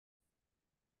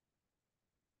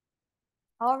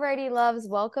Alrighty, loves,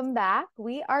 welcome back.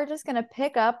 We are just going to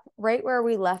pick up right where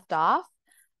we left off.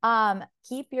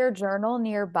 Keep your journal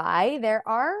nearby. There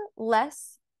are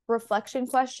less reflection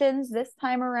questions this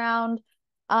time around,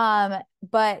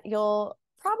 but you'll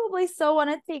probably still want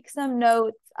to take some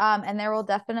notes, and there will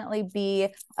definitely be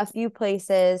a few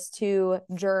places to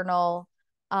journal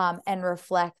and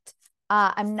reflect.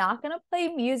 I'm not going to play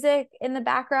music in the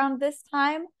background this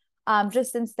time,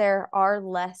 just since there are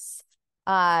less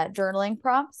journaling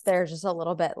prompts. They're just a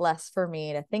little bit less for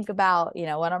me to think about,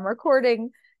 when I'm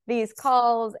recording these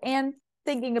calls and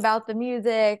thinking about the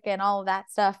music and all of that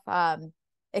stuff.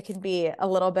 It can be a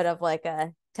little bit of like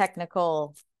a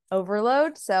technical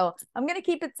overload. So I'm going to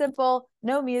keep it simple,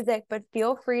 no music, but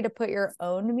feel free to put your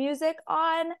own music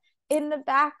on in the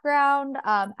background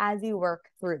as you work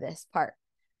through this part.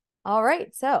 All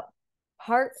right. So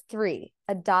part 3,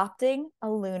 adopting a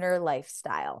lunar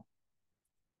lifestyle.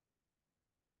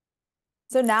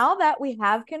 So now that we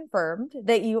have confirmed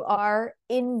that you are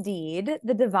indeed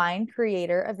the divine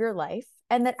creator of your life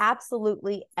and that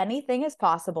absolutely anything is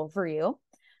possible for you,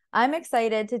 I'm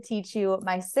excited to teach you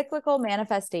my cyclical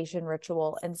manifestation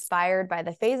ritual inspired by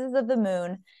the phases of the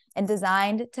moon and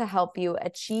designed to help you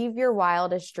achieve your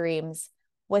wildest dreams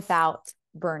without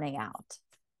burning out.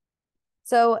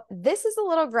 So this is a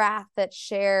little graph that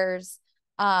shares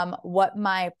what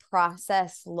my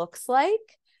process looks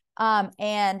like.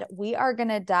 And we are going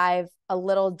to dive a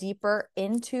little deeper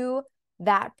into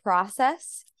that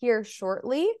process here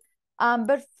shortly.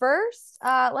 But first,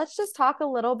 let's just talk a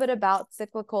little bit about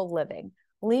cyclical living,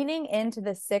 leaning into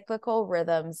the cyclical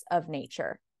rhythms of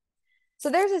nature.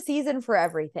 So there's a season for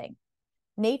everything.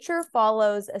 Nature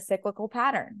follows a cyclical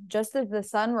pattern. Just as the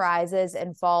sun rises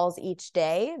and falls each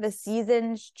day, the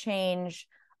seasons change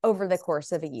over the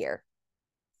course of a year.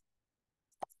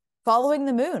 Following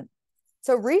the moon.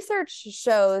 So research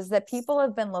shows that people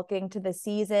have been looking to the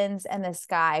seasons and the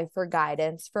sky for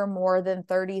guidance for more than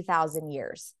 30,000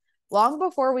 years. Long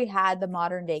before we had the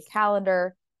modern day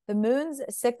calendar, the moon's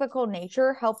cyclical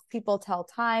nature helped people tell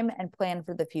time and plan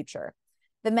for the future.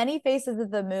 The many phases of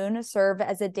the moon serve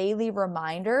as a daily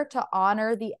reminder to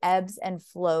honor the ebbs and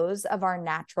flows of our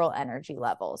natural energy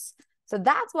levels. So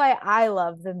that's why I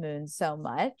love the moon so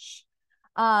much.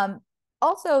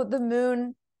 Also, the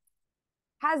moon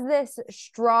has this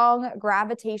strong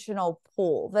gravitational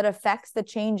pull that affects the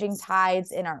changing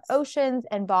tides in our oceans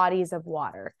and bodies of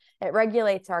water. It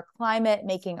regulates our climate,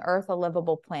 making Earth a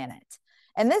livable planet.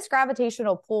 And this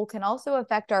gravitational pull can also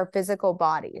affect our physical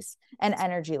bodies and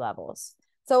energy levels.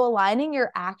 So aligning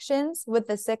your actions with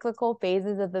the cyclical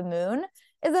phases of the moon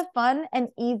is a fun and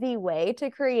easy way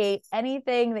to create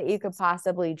anything that you could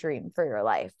possibly dream for your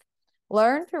life.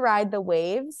 Learn to ride the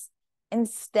waves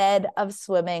instead of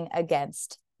swimming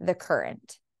against the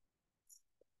current.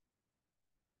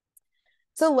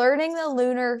 So learning the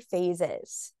lunar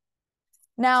phases.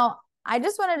 Now, I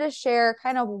just wanted to share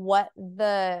kind of what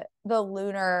the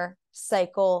lunar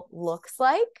cycle looks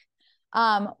like.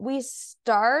 We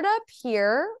start up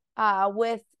here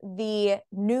with the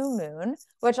new moon,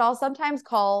 which I'll sometimes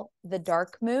call the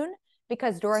dark moon,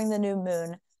 because during the new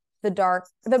moon, the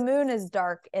moon is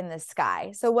dark in the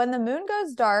sky. So when the moon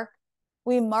goes dark,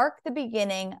 we mark the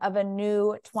beginning of a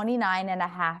new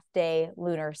 29.5-day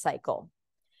lunar cycle.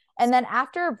 And then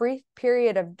after a brief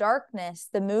period of darkness,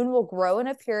 the moon will grow in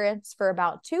appearance for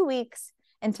about 2 weeks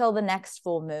until the next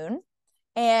full moon.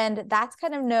 And that's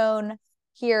kind of known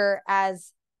here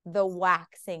as the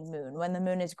waxing moon, when the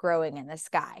moon is growing in the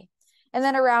sky. And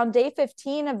then around day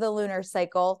 15 of the lunar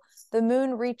cycle, the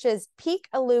moon reaches peak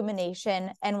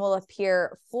illumination and will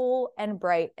appear full and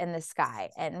bright in the sky.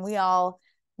 And we all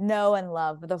know and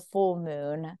love the full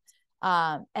moon.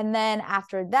 And then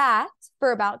after that,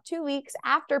 for about 2 weeks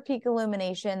after peak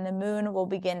illumination, the moon will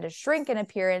begin to shrink in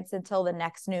appearance until the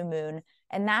next new moon.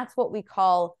 And that's what we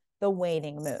call the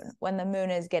waning moon, when the moon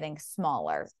is getting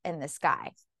smaller in the sky.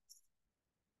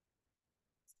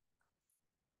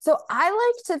 So I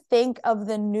like to think of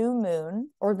the new moon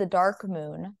or the dark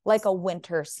moon like a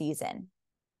winter season.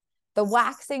 The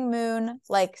waxing moon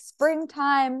like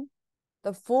springtime,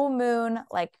 the full moon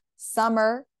like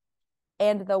summer,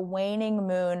 and the waning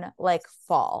moon like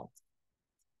fall.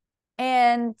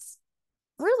 And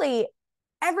really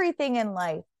everything in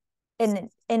life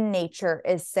in nature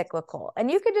is cyclical.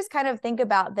 And you could just kind of think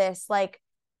about this like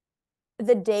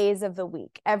the days of the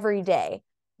week, every day.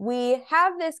 We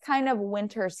have this kind of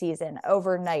winter season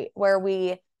overnight where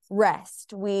we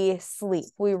rest, we sleep,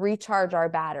 we recharge our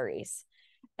batteries.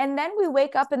 And then we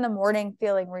wake up in the morning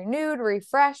feeling renewed,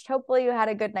 refreshed. Hopefully you had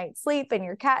a good night's sleep and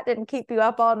your cat didn't keep you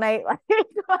up all night like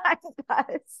mine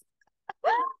does.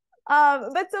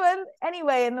 But so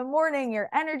anyway, in the morning, your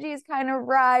energy is kind of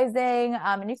rising.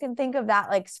 And you can think of that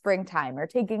like springtime. You're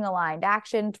taking aligned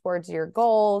action towards your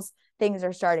goals. Things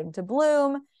are starting to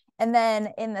bloom. And then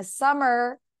in the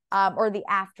summer, or the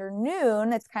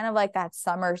afternoon, it's kind of like that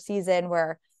summer season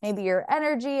where maybe your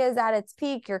energy is at its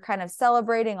peak. You're kind of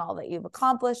celebrating all that you've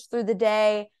accomplished through the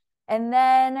day. And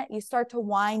then you start to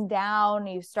wind down.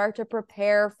 You start to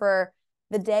prepare for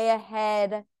the day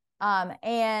ahead.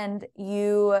 And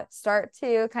you start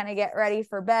to kind of get ready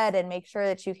for bed and make sure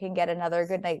that you can get another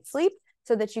good night's sleep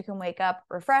so that you can wake up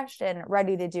refreshed and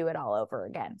ready to do it all over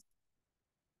again.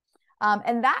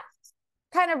 And that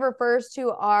kind of refers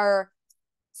to our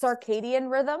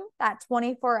circadian rhythm, that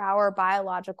 24-hour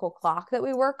biological clock that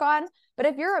we work on. But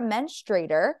if you're a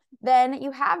menstruator, then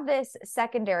you have this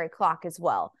secondary clock as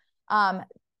well,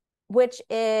 which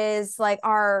is like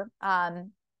our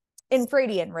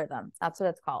infradian rhythm. That's what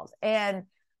it's called. And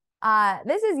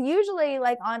this is usually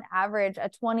like on average a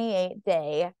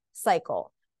 28-day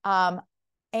cycle.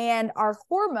 And our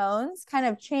hormones kind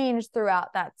of change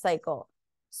throughout that cycle.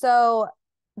 So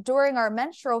during our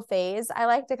menstrual phase, I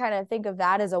like to kind of think of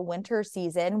that as a winter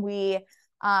season. We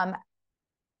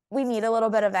need a little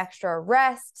bit of extra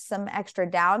rest, some extra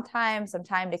downtime, some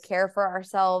time to care for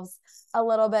ourselves a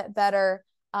little bit better,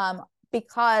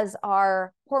 because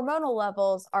our hormonal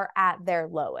levels are at their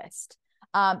lowest.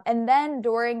 And then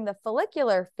during the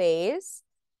follicular phase,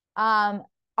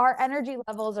 our energy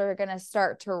levels are going to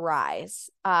start to rise.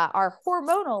 Our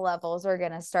hormonal levels are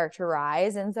going to start to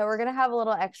rise. And so we're going to have a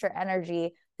little extra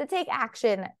energy to take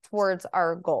action towards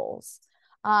our goals.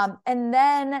 And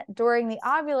then during the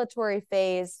ovulatory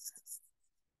phase,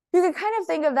 you can kind of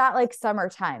think of that like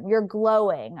summertime. You're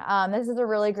glowing. This is a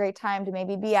really great time to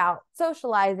maybe be out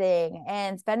socializing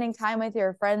and spending time with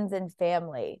your friends and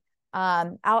family,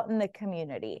 out in the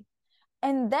community.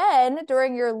 And then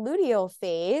during your luteal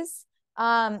phase,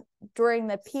 during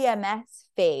the PMS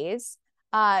phase,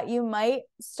 you might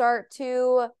start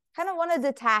to kind of want to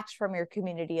detach from your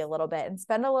community a little bit and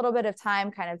spend a little bit of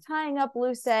time kind of tying up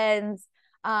loose ends,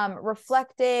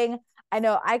 reflecting. I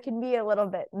know I can be a little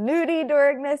bit moody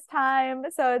during this time.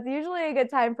 So it's usually a good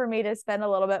time for me to spend a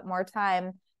little bit more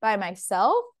time by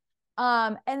myself.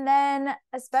 And then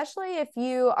especially if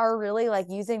you are really like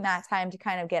using that time to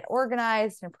kind of get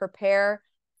organized and prepare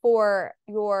for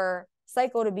your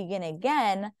cycle to begin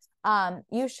again,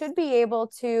 you should be able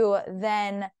to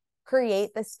then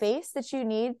create the space that you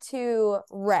need to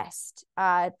rest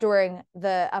during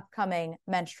the upcoming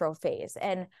menstrual phase.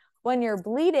 And when you're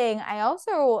bleeding, I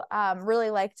also really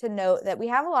like to note that we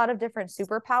have a lot of different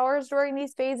superpowers during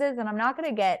these phases, and I'm not going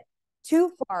to get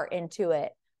too far into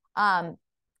it.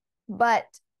 But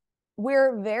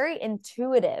we're very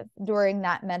intuitive during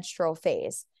that menstrual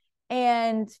phase.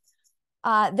 And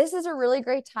this is a really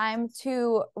great time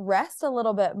to rest a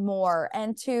little bit more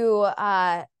and to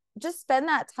just spend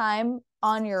that time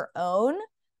on your own,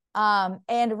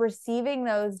 and receiving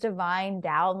those divine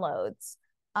downloads.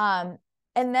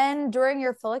 And then during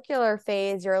your follicular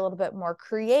phase, you're a little bit more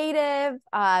creative,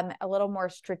 a little more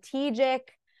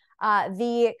strategic.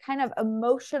 The kind of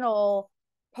emotional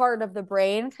part of the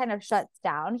brain kind of shuts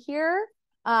down here.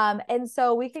 And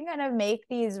so we can kind of make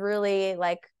these really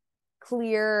like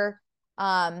clear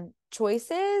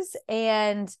choices,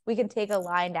 and we can take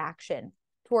aligned action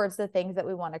towards the things that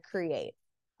we want to create.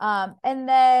 And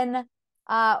then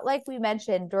like we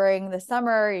mentioned, during the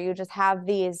summer, you just have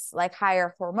these like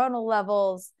higher hormonal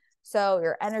levels. So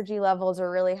your energy levels are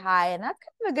really high. And that's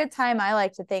kind of a good time, I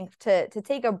like to think, to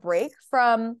take a break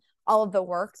from all of the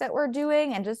work that we're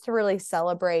doing and just to really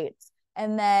celebrate.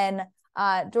 And then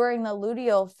during the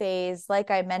luteal phase, like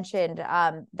I mentioned,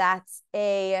 that's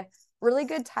a really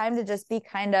good time to just be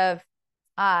kind of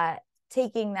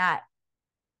taking that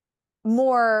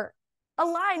more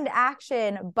aligned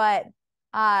action, but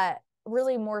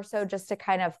really more so just to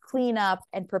kind of clean up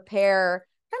and prepare,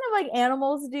 kind of like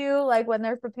animals do, like when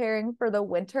they're preparing for the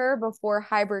winter before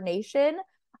hibernation,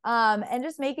 and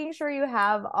just making sure you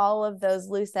have all of those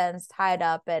loose ends tied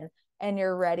up, and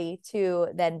you're ready to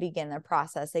then begin the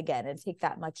process again and take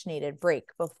that much needed break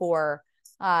before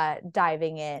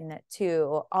diving in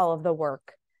to all of the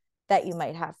work that you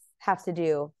might have to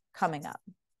do coming up.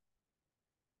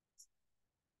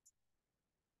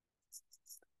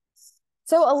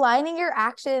 So aligning your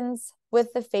actions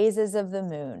with the phases of the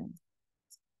moon.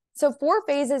 So 4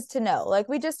 phases to know, like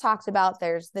we just talked about,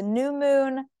 there's the new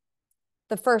moon,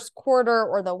 the first quarter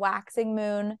or the waxing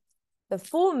moon, the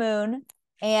full moon,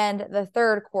 and the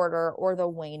third quarter or the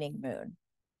waning moon.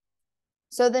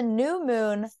 So the new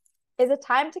moon is a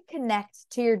time to connect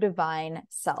to your divine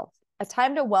self, a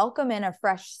time to welcome in a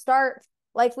fresh start,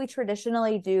 like we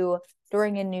traditionally do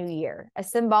during a new year, a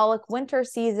symbolic winter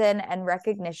season and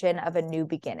recognition of a new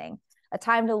beginning, a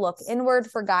time to look inward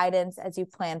for guidance as you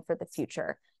plan for the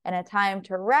future, and a time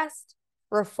to rest,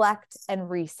 reflect, and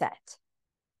reset.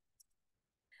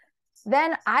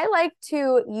 Then I like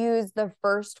to use the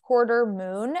first quarter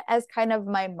moon as kind of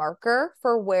my marker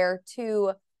for where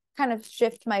to kind of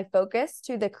shift my focus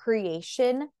to the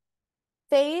creation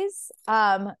phase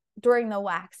during the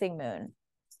waxing moon.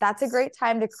 That's a great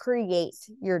time to create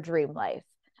your dream life,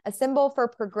 a symbol for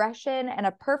progression and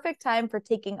a perfect time for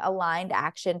taking aligned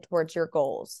action towards your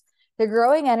goals. The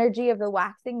growing energy of the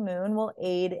waxing moon will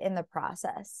aid in the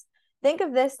process. Think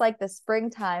of this like the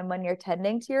springtime when you're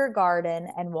tending to your garden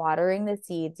and watering the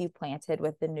seeds you planted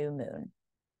with the new moon.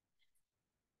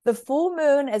 The full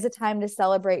moon is a time to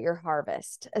celebrate your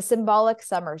harvest, a symbolic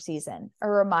summer season, a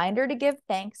reminder to give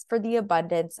thanks for the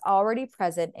abundance already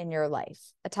present in your life,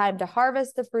 a time to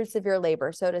harvest the fruits of your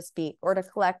labor, so to speak, or to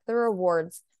collect the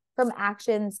rewards from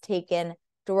actions taken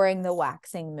during the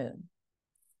waxing moon.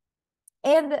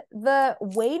 And the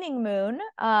waning moon,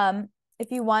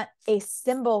 if you want a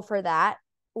symbol for that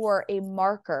or a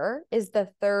marker, is the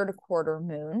third quarter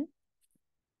moon,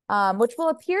 which will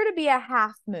appear to be a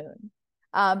half moon.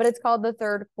 But it's called the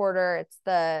third quarter. It's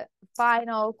the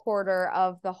final quarter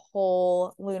of the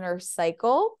whole lunar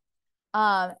cycle.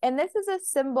 And this is a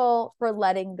symbol for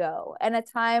letting go and a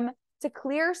time to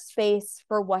clear space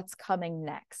for what's coming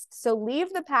next. So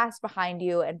leave the past behind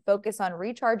you and focus on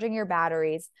recharging your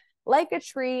batteries like a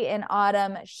tree in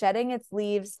autumn, shedding its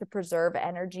leaves to preserve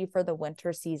energy for the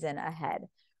winter season ahead.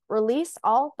 Release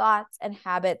all thoughts and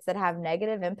habits that have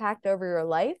negative impact over your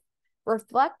life.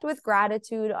 Reflect with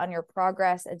gratitude on your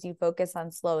progress as you focus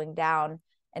on slowing down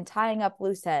and tying up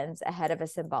loose ends ahead of a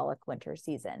symbolic winter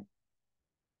season.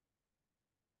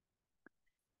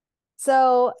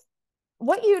 So,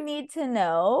 what you need to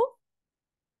know,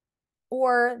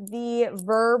 or the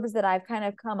verbs that I've kind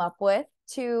of come up with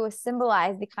to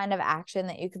symbolize the kind of action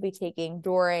that you could be taking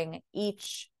during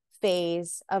each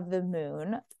phase of the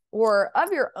moon or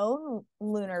of your own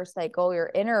lunar cycle, your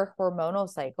inner hormonal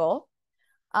cycle.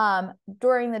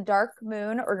 During the dark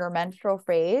moon or your menstrual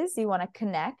phase, you want to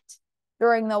connect.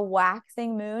 During the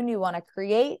waxing moon, you want to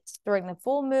create. During the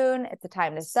full moon, it's a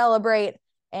time to celebrate.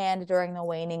 And during the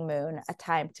waning moon, a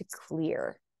time to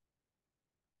clear.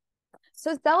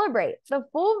 So celebrate. The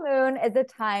full moon is a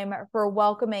time for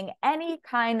welcoming any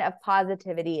kind of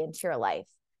positivity into your life.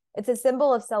 It's a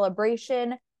symbol of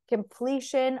celebration,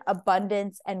 completion,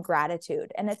 abundance, and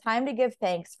gratitude, and a time to give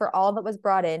thanks for all that was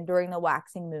brought in during the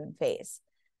waxing moon phase.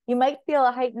 You might feel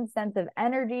a heightened sense of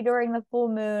energy during the full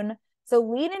moon, so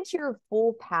lean into your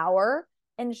full power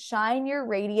and shine your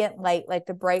radiant light like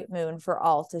the bright moon for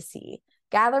all to see.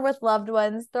 Gather with loved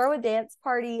ones, throw a dance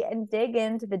party, and dig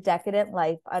into the decadent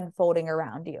life unfolding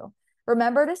around you.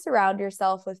 Remember to surround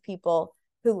yourself with people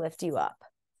who lift you up.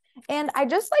 And I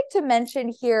just like to mention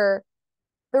here,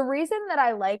 the reason that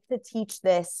I like to teach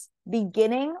this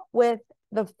beginning with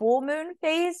the full moon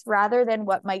phase rather than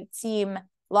what might seem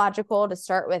logical to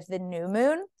start with the new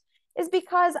moon is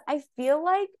because I feel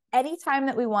like anytime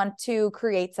that we want to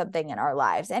create something in our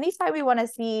lives, anytime we want to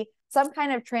see some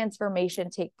kind of transformation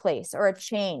take place or a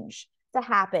change to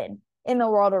happen in the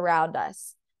world around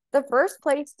us, the first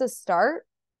place to start,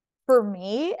 for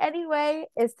me anyway,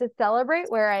 is to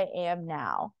celebrate where I am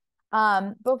now.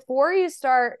 Before you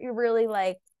start, you really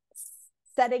like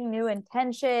setting new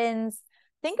intentions.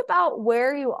 Think about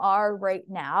where you are right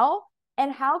now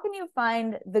and how can you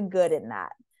find the good in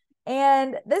that.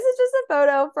 And this is just a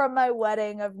photo from my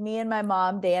wedding of me and my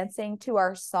mom dancing to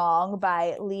our song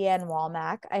by Leanne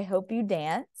Womack, I Hope You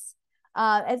Dance.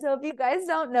 And so if you guys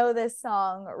don't know this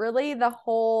song, really the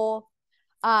whole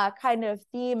kind of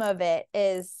theme of it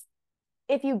is,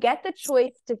 if you get the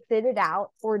choice to sit it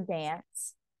out or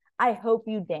dance, I hope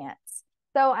you dance.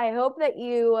 So I hope that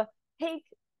you take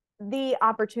the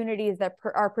opportunities that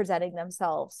are presenting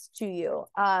themselves to you,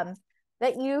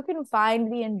 that you can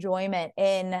find the enjoyment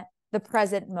in the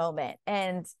present moment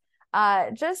and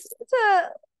just to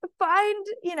find,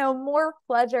 more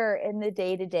pleasure in the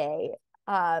day-to-day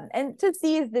and to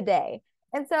seize the day.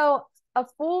 And so a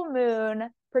full moon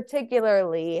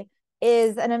particularly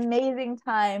is an amazing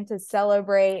time to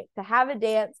celebrate, to have a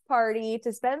dance party,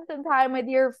 to spend some time with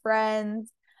your friends.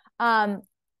 And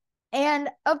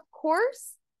of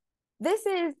course, this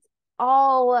is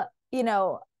all,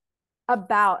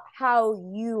 about how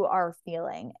you are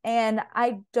feeling. And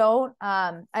I don't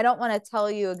want to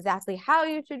tell you exactly how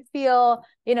you should feel.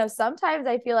 Sometimes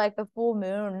I feel like the full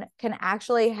moon can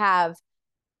actually have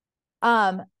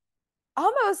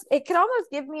it can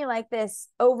almost give me like this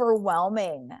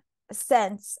overwhelming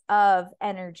sense of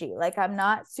energy. Like I'm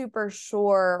not super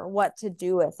sure what to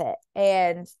do with it.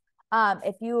 And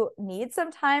if you need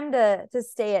some time to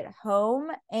stay at home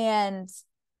and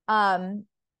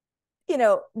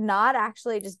not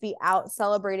actually just be out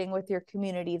celebrating with your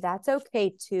community, that's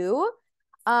okay too.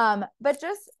 But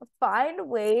just find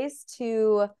ways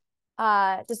to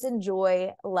just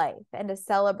enjoy life and to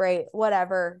celebrate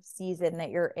whatever season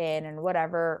that you're in and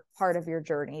whatever part of your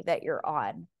journey that you're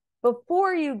on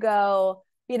before you go,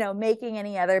 making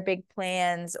any other big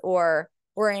plans or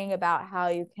worrying about how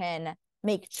you can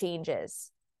make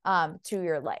changes to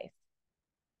your life.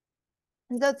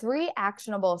 And so 3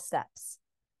 actionable steps.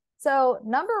 So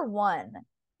number 1,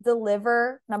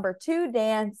 deliver. Number 2,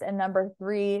 dance. And number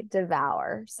 3,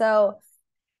 devour. So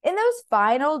in those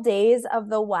final days of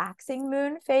the waxing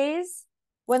moon phase,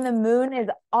 when the moon is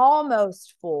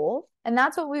almost full, and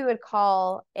that's what we would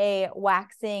call a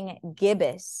waxing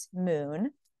gibbous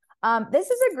moon, this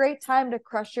is a great time to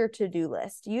crush your to-do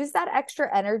list. Use that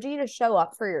extra energy to show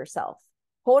up for yourself.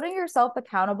 Holding yourself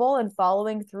accountable and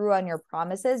following through on your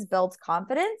promises builds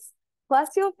confidence. Plus,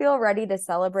 you'll feel ready to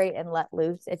celebrate and let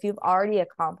loose if you've already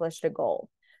accomplished a goal.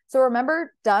 So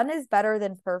remember, done is better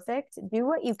than perfect. Do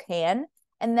what you can,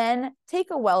 and then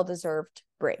take a well-deserved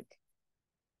break.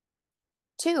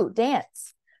 2,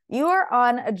 dance. You are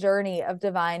on a journey of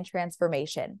divine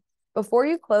transformation. Before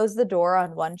you close the door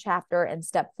on one chapter and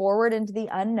step forward into the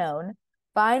unknown,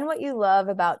 find what you love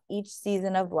about each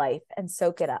season of life and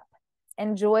soak it up.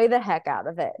 Enjoy the heck out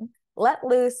of it. Let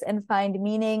loose and find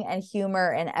meaning and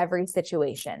humor in every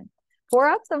situation. Pour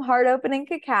up some heart-opening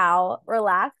cacao,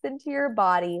 relax into your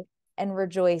body, and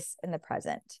rejoice in the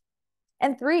present.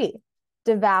 And 3,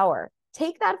 devour.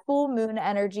 Take that full moon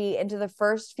energy into the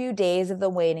first few days of the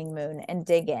waning moon and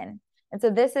dig in. And so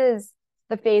this is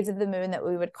the phase of the moon that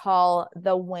we would call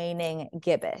the waning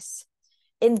gibbous.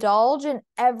 Indulge in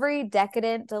every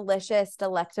decadent, delicious,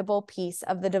 delectable piece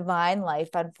of the divine life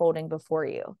unfolding before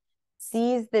you.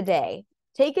 Seize the day.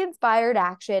 Take inspired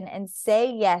action and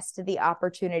say yes to the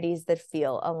opportunities that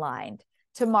feel aligned.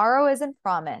 Tomorrow isn't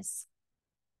promised.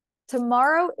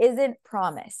 Tomorrow isn't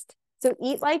promised. So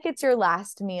eat like it's your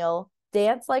last meal,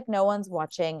 dance like no one's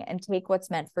watching, and take what's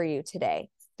meant for you today.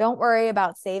 Don't worry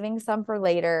about saving some for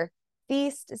later.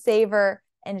 Feast, savor,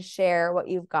 and share what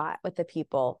you've got with the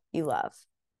people you love.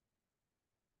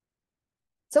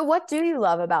 So what do you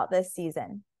love about this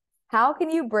season? How can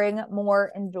you bring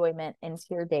more enjoyment into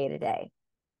your day-to-day?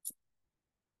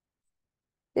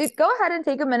 Go ahead and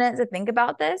take a minute to think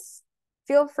about this.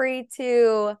 Feel free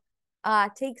to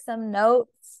take some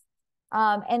notes.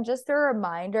 And just a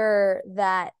reminder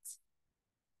that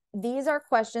these are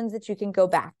questions that you can go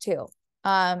back to.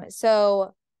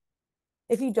 So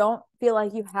if you don't feel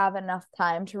like you have enough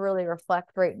time to really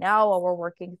reflect right now while we're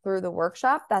working through the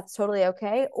workshop, that's totally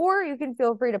okay. Or you can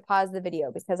feel free to pause the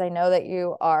video because I know that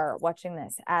you are watching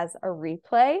this as a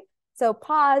replay. So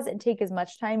pause and take as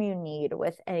much time you need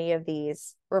with any of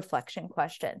these reflection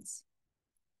questions.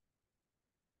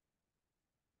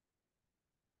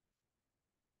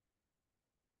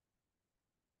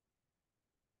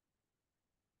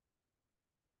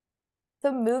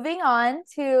 So moving on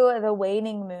to the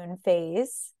waning moon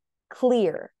phase,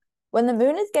 clear. When the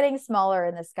moon is getting smaller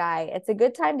in the sky, it's a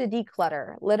good time to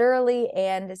declutter, literally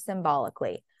and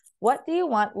symbolically. What do you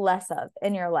want less of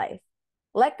in your life?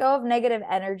 Let go of negative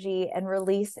energy and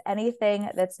release anything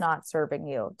that's not serving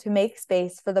you to make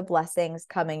space for the blessings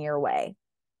coming your way.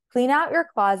 Clean out your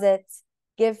closets,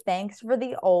 give thanks for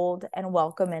the old, and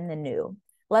welcome in the new.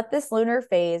 Let this lunar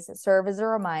phase serve as a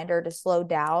reminder to slow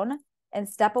down and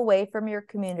step away from your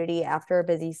community after a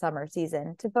busy summer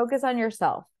season to focus on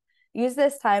yourself. Use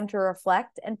this time to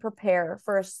reflect and prepare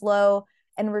for a slow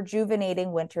and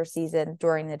rejuvenating winter season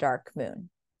during the dark moon.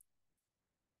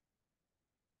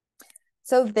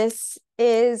 So this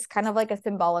is kind of like a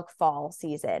symbolic fall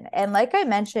season. And like I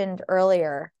mentioned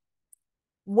earlier,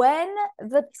 when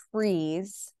the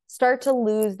trees start to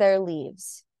lose their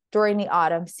leaves during the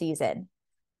autumn season,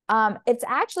 it's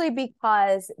actually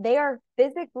because they are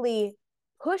physically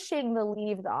pushing the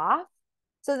leaves off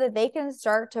so that they can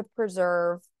start to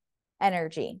preserve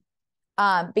energy.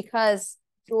 Because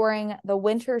during the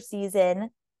winter season,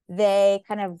 they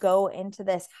kind of go into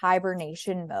this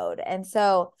hibernation mode. And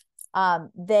so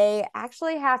they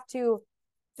actually have to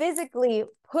physically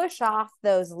push off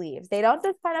those leaves. They don't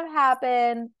just kind of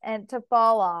happen and to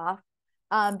fall off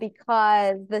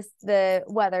because the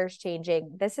weather's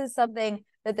changing. This is something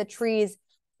that the trees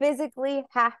physically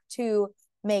have to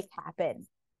make happen.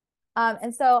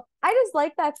 And so I just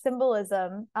like that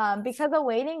symbolism because a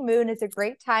waning moon is a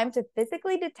great time to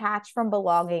physically detach from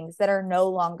belongings that are no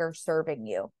longer serving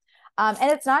you.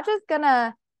 And it's not just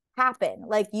gonna happen.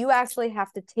 Like, you actually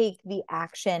have to take the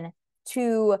action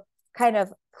to kind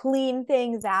of clean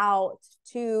things out,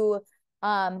 to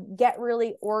get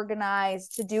really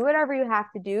organized, to do whatever you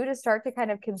have to do to start to kind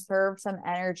of conserve some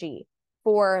energy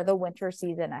for the winter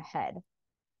season ahead.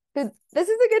 So this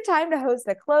is a good time to host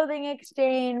a clothing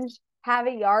exchange, have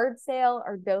a yard sale,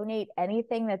 or donate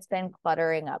anything that's been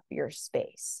cluttering up your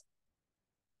space.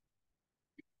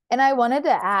 And I wanted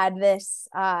to add this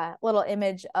little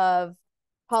image of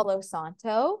Palo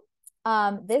Santo.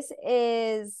 This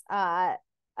is a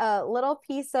little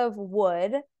piece of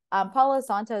wood. Palo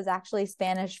Santo is actually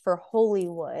Spanish for holy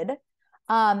wood.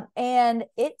 And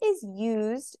it is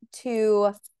used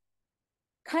to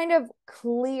kind of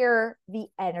clear the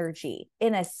energy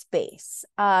in a space.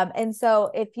 And so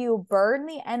if you burn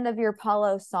the end of your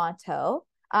Palo Santo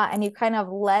and you kind of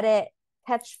let it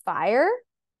catch fire,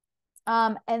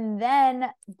 and then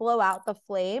blow out the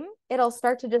flame, it'll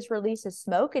start to just release a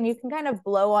smoke, and you can kind of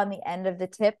blow on the end of the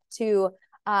tip to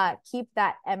keep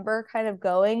that ember kind of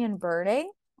going and burning.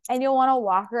 And you'll want to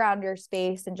walk around your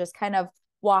space and just kind of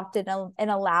waft it and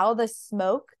allow the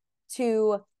smoke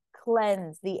to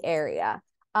cleanse the area.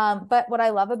 But what I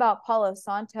love about Palo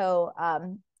Santo,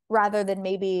 rather than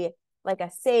maybe like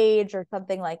a sage or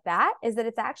something like that, is that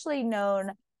it's actually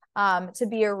known to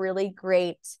be a really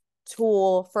great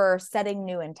tool for setting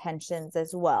new intentions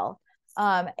as well.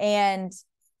 And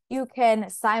you can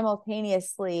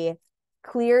simultaneously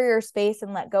clear your space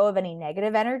and let go of any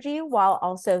negative energy while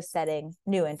also setting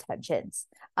new intentions.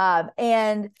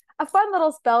 And a fun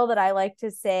little spell that I like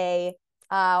to say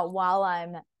while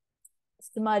I'm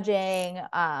smudging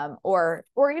or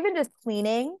even just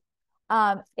cleaning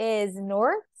is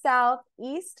north, south,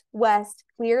 east, west,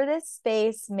 clear this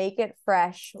space, make it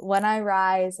fresh. When I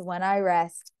rise, when I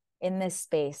rest, in this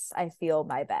space, I feel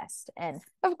my best. And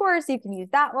of course, you can use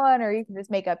that one, or you can just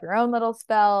make up your own little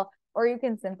spell, or you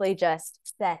can simply just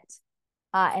set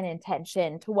an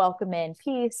intention to welcome in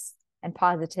peace and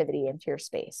positivity into your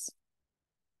space.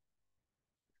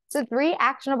 So 3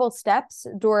 actionable steps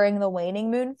during the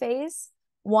waning moon phase: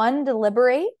 1,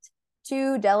 deliberate;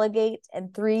 2, delegate;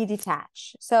 and 3,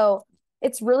 detach. So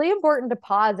it's really important to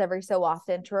pause every so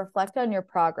often to reflect on your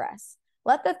progress.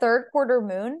 Let the 3rd quarter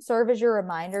moon serve as your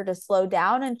reminder to slow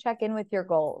down and check in with your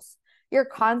goals. You're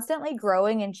constantly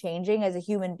growing and changing as a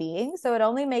human being, so it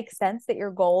only makes sense that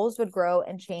your goals would grow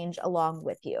and change along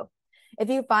with you. If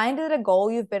you find that a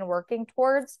goal you've been working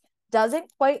towards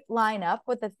doesn't quite line up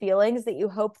with the feelings that you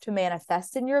hope to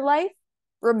manifest in your life,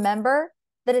 remember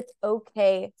that it's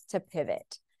okay to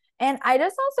pivot. And I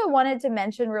just also wanted to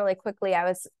mention really quickly, I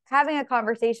was having a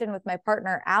conversation with my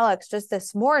partner, Alex, just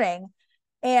this morning,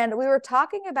 and we were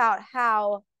talking about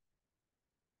how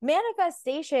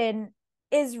manifestation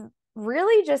is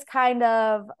really just kind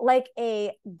of like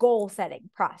a goal setting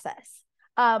process.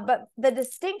 But the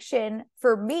distinction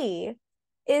for me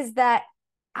is that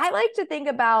I like to think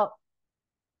about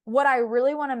what I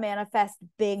really want to manifest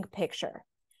big picture.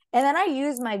 And then I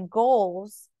use my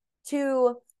goals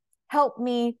to help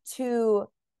me to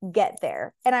get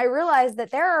there. And I realized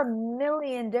that there are a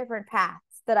million different paths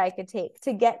that I could take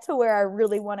to get to where I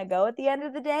really want to go at the end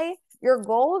of the day. Your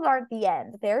goals aren't the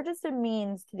end. They're just a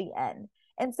means to the end.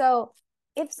 And so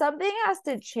if something has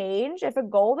to change, if a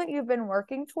goal that you've been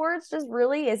working towards just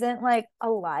really isn't like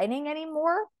aligning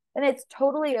anymore, then it's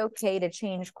totally okay to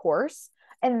change course.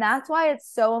 And that's why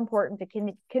it's so important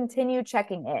to continue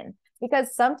checking in,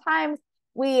 because sometimes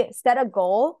we set a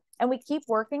goal and we keep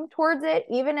working towards it,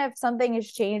 even if something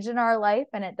has changed in our life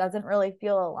and it doesn't really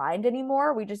feel aligned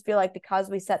anymore. We just feel like because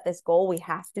we set this goal, we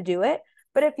have to do it.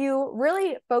 But if you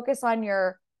really focus on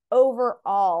your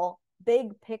overall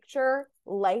big picture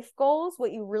life goals,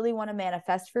 what you really want to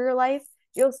manifest for your life,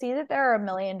 you'll see that there are a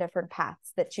million different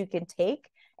paths that you can take.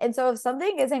 And so if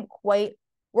something isn't quite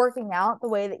working out the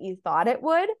way that you thought it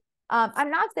would, I'm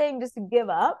not saying just to give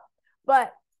up,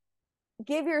 but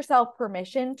give yourself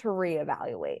permission to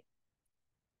reevaluate.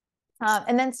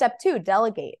 And then step 2,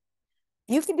 delegate.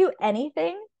 You can do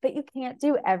anything, but you can't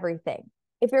do everything.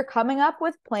 If you're coming up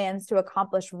with plans to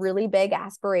accomplish really big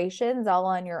aspirations all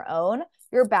on your own,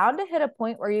 you're bound to hit a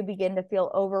point where you begin to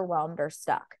feel overwhelmed or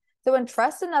stuck. So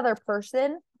entrust another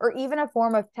person or even a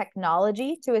form of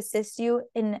technology to assist you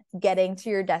in getting to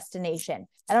your destination.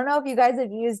 I don't know if you guys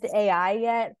have used AI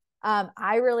yet.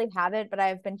 I really haven't, but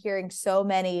I've been hearing so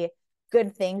many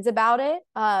good things about it.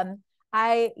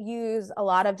 I use a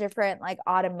lot of different like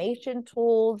automation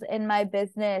tools in my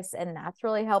business, and that's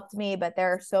really helped me. But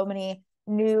there are so many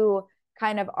new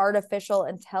kind of artificial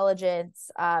intelligence,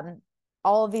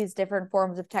 all of these different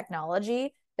forms of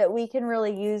technology that we can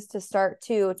really use to start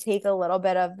to take a little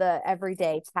bit of the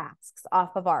everyday tasks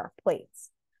off of our plates.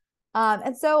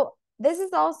 And so this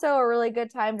is also a really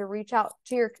good time to reach out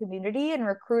to your community and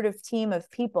recruit a team of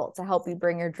people to help you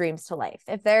bring your dreams to life.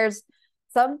 If there's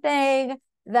something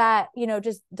that, you know,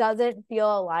 just doesn't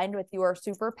feel aligned with your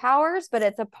superpowers, but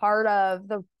it's a part of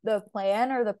the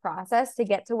plan or the process to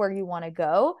get to where you want to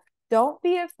go, don't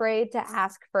be afraid to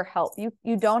ask for help.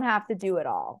 You don't have to do it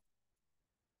all.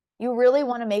 You really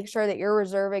want to make sure that you're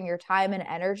reserving your time and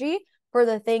energy for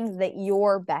the things that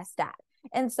you're best at.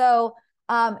 And so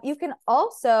you can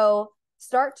also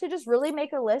start to just really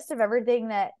make a list of everything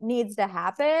that needs to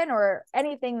happen or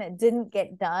anything that didn't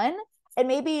get done, and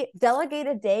maybe delegate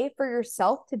a day for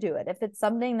yourself to do it. If it's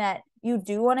something that you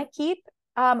do want to keep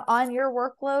on your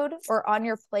workload or on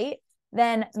your plate,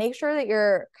 then make sure that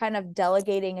you're kind of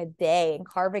delegating a day and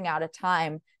carving out a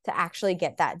time to actually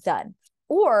get that done.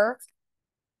 Or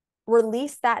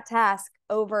release that task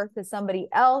over to somebody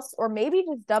else, or maybe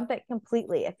just dump it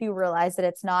completely if you realize that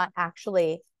it's not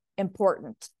actually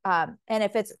important. And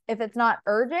if it's not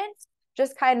urgent,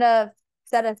 just kind of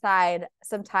set aside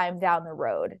some time down the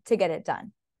road to get it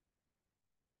done.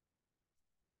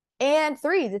 And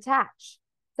 3, detach.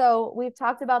 So we've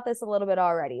talked about this a little bit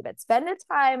already, but spend a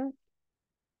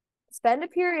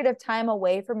period of time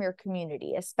away from your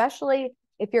community, especially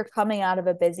if you're coming out of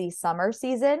a busy summer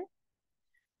season.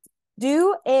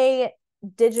 Do a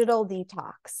digital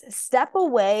detox. Step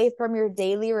away from your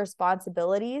daily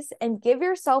responsibilities and give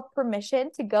yourself permission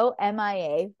to go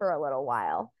MIA for a little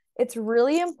while. It's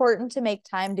really important to make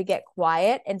time to get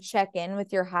quiet and check in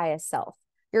with your highest self.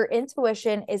 Your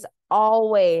intuition is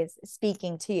always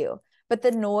speaking to you, but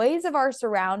the noise of our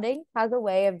surroundings has a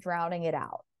way of drowning it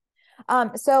out.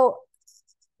 So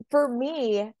for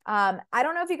me, I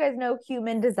don't know if you guys know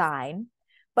human design,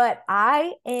 but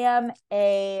I am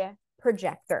a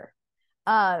projector.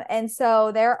 And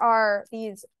so there are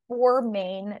these 4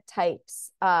 main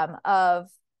types of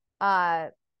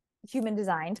human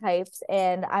design types.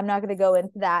 And I'm not going to go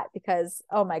into that because,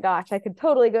 oh my gosh, I could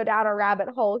totally go down a rabbit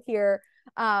hole here.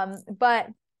 But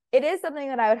it is something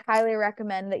that I would highly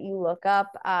recommend that you look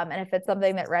up. And if it's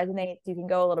something that resonates, you can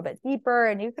go a little bit deeper,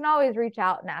 and you can always reach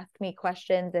out and ask me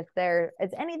questions if there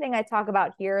is anything I talk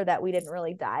about here that we didn't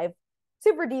really dive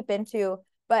super deep into.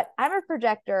 But I'm a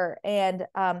projector, and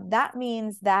that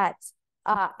means that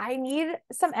I need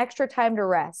some extra time to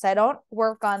rest. I don't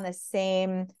work on the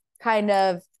same kind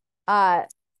of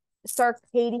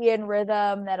circadian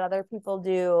rhythm that other people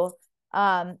do.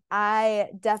 I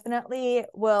definitely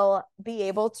will be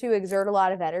able to exert a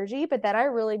lot of energy, but then I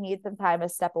really need some time to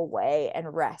step away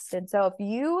and rest. And so if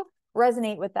you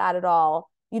resonate with that at all,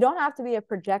 you don't have to be a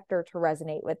projector to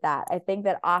resonate with that. I think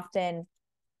that often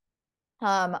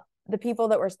the people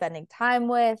that we're spending time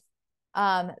with,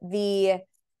 the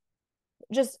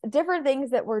just different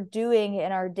things that we're doing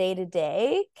in our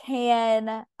day-to-day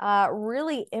can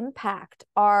really impact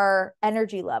our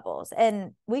energy levels.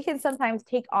 And we can sometimes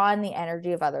take on the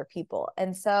energy of other people.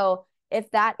 And so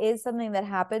if that is something that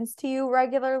happens to you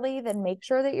regularly, then make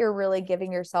sure that you're really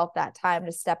giving yourself that time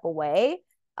to step away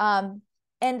and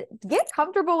get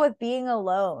comfortable with being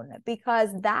alone, because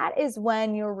that is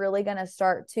when you're really going to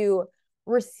start to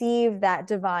receive that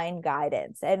divine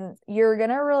guidance, and you're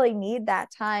going to really need that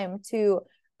time to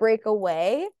break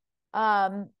away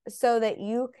so that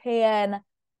you can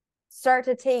start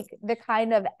to take the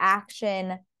kind of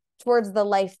action towards the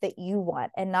life that you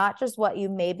want, and not just what you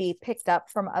maybe picked up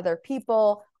from other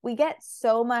people. We get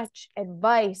so much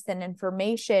advice and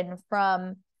information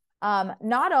from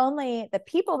not only the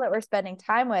people that we're spending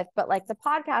time with, but like the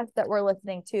podcasts that we're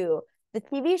listening to, the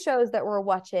TV shows that we're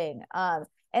watching.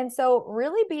 And so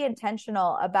really be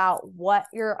intentional about what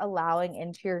you're allowing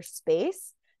into your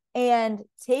space, and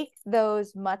take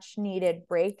those much needed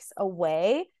breaks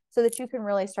away so that you can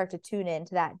really start to tune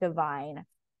into that divine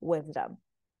wisdom.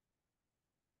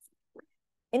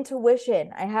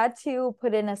 Intuition. I had to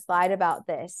put in a slide about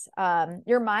this.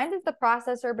 Your mind is the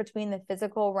processor between the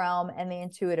physical realm and the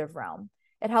intuitive realm.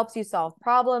 It helps you solve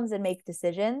problems and make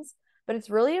decisions, but it's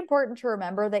really important to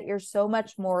remember that you're so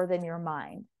much more than your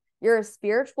mind. You're a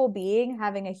spiritual being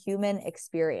having a human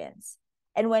experience.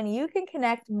 And when you can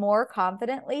connect more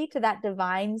confidently to that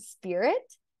divine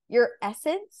spirit, your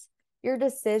essence, your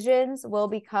decisions will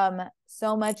become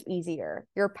so much easier.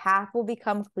 Your path will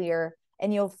become clear,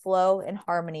 and you'll flow in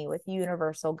harmony with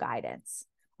universal guidance.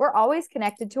 We're always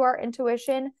connected to our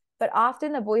intuition, but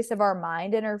often the voice of our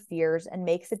mind interferes and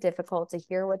makes it difficult to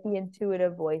hear what the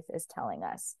intuitive voice is telling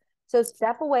us. So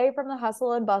step away from the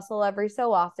hustle and bustle every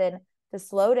so often to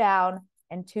slow down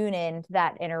and tune in to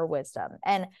that inner wisdom.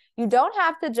 And you don't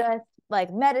have to just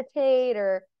like meditate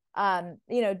or,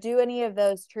 do any of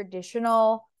those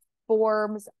traditional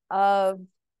forms of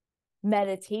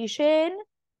meditation,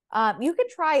 you can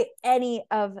try any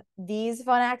of these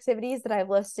fun activities that I've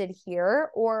listed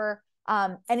here, or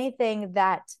anything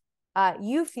that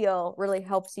you feel really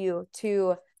helps you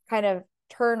to kind of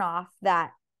turn off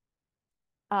that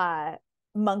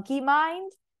monkey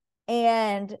mind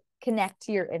and connect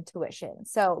to your intuition.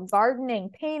 So gardening,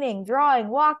 painting, drawing,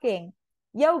 walking,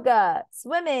 yoga,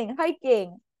 swimming,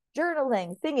 hiking,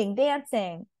 journaling, singing,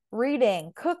 dancing,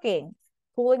 reading, cooking,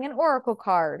 pulling an oracle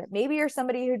card. Maybe you're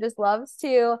somebody who just loves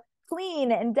to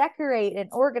clean and decorate and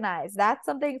organize. That's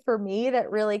something for me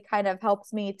that really kind of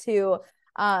helps me to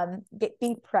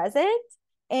be present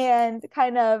and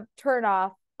kind of turn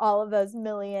off all of those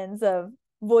millions of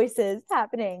voices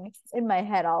happening in my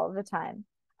head all of the time.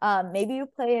 Maybe you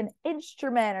play an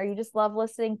instrument, or you just love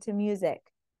listening to music,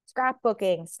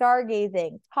 scrapbooking,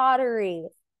 stargazing, pottery,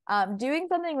 doing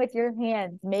something with your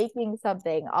hands, making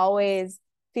something always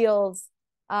feels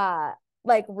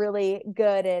like really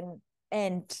good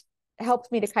and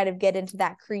helps me to kind of get into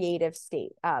that creative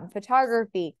state.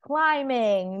 Photography,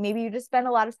 climbing, maybe you just spend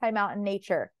a lot of time out in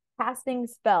nature, casting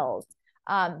spells.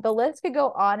 The list could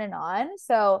go on and on.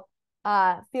 So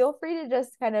feel free to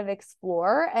just kind of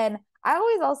explore. And I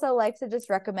always also like to just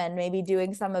recommend maybe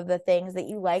doing some of the things that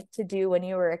you like to do when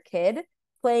you were a kid,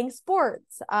 playing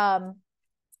sports,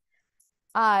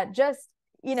 just,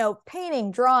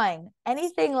 painting, drawing,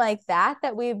 anything like that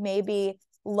we've maybe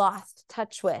lost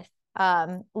touch with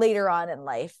later on in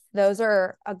life. Those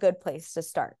are a good place to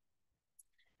start.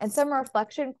 And some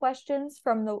reflection questions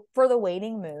for the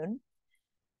waning moon.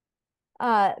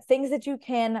 Things that you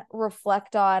can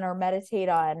reflect on or meditate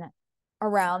on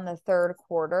around the third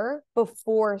quarter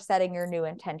before setting your new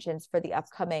intentions for the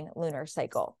upcoming lunar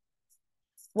cycle.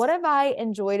 What have I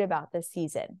enjoyed about this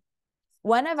season?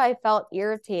 When have I felt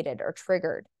irritated or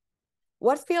triggered?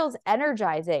 What feels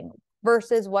energizing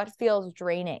versus what feels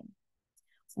draining?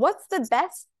 What's the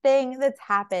best thing that's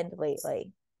happened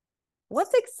lately?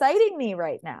 What's exciting me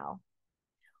right now?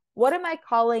 What am I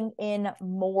calling in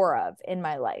more of in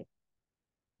my life?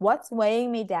 What's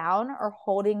weighing me down or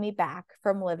holding me back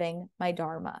from living my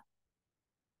dharma?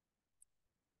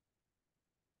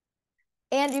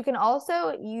 And you can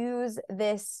also use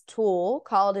this tool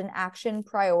called an action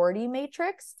priority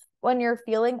matrix when you're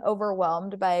feeling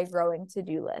overwhelmed by a growing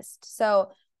to-do list.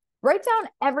 So write down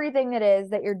everything that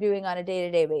is that you're doing on a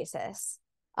day-to-day basis.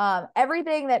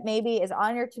 Everything that maybe is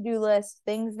on your to-do list,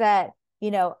 things that,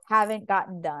 haven't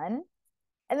gotten done.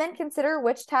 And then consider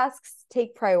which tasks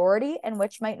take priority and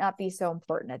which might not be so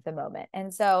important at the moment.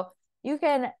 And so you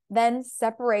can then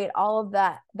separate all of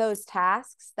those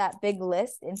tasks, that big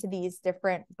list, into these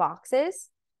different boxes.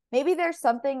 Maybe there's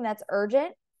something that's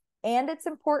urgent and it's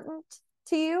important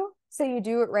to you, so you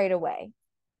do it right away.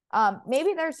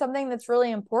 Maybe there's something that's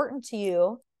really important to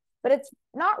you, but it's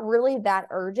not really that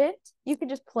urgent. You could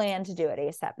just plan to do it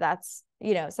ASAP. That's,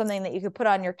 something that you could put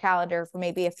on your calendar for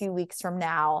maybe a few weeks from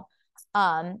now.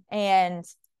 And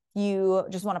you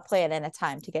just want to plan in a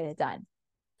time to get it done.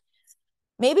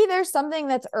 Maybe there's something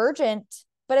that's urgent,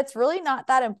 but it's really not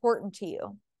that important to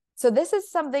you. So this is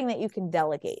something that you can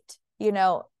delegate.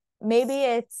 Maybe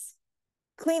it's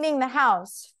cleaning the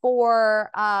house for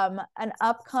an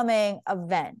upcoming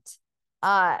event.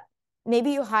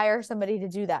 Maybe you hire somebody to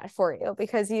do that for you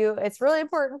because it's really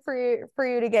important for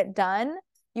you to get done.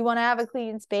 You want to have a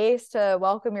clean space to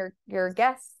welcome your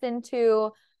guests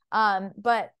into.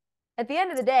 But at the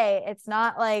end of the day, it's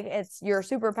not like it's your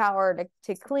superpower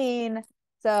to clean.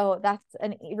 So that's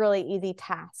a really easy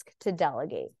task to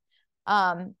delegate.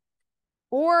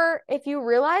 Or if you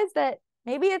realize that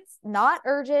maybe it's not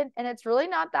urgent and it's really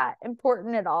not that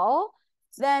important at all,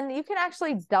 then you can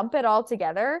actually dump it all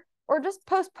together or just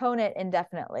postpone it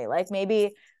indefinitely. Like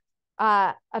maybe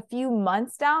a few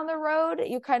months down the road,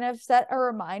 you kind of set a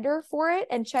reminder for it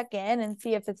and check in and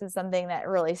see if this is something that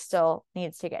really still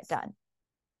needs to get done.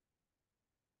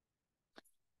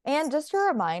 And just a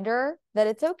reminder that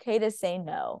it's okay to say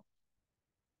no.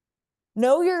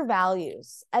 Know your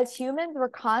values. As humans, we're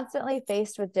constantly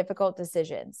faced with difficult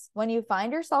decisions. When you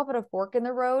find yourself at a fork in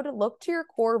the road, look to your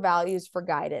core values for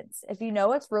guidance. If you know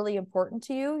what's really important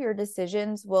to you, your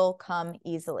decisions will come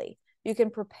easily. You can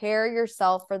prepare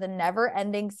yourself for the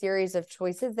never-ending series of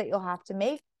choices that you'll have to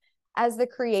make as the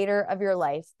creator of your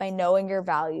life by knowing your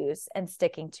values and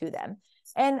sticking to them.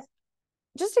 And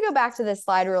just to go back to this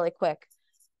slide really quick,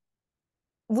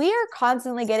 we are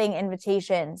constantly getting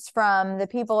invitations from the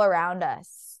people around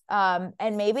us.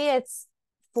 And maybe it's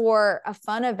for a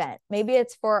fun event. Maybe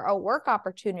it's for a work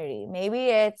opportunity. Maybe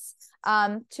it's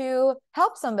to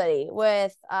help somebody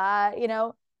with,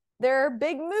 their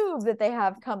big move that they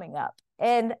have coming up.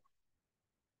 And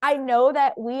I know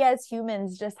that we as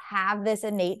humans just have this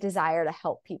innate desire to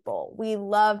help people. We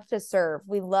love to serve.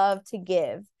 We love to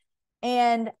give.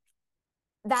 And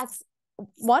that's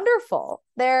wonderful.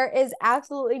 There is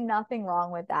absolutely nothing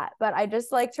wrong with that. But I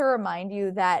just like to remind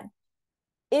you that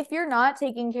if you're not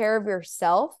taking care of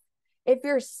yourself, if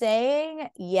you're saying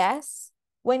yes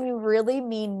when you really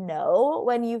mean no,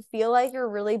 when you feel like you're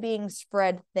really being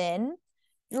spread thin,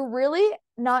 you're really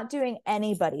not doing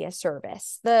anybody a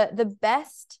service. The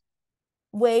best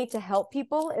way to help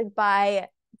people is by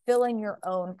filling your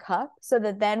own cup, so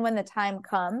that then when the time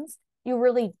comes, you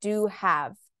really do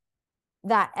have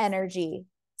that energy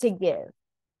to give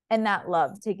and that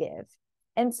love to give.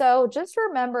 And so just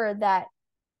remember that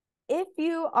if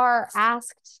you are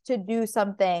asked to do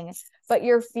something, but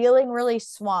you're feeling really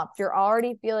swamped, you're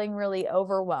already feeling really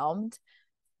overwhelmed,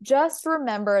 just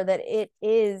remember that it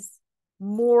is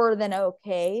more than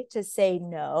okay to say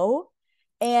no.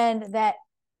 And that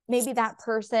maybe that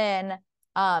person,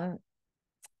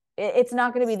 it's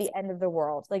not going to be the end of the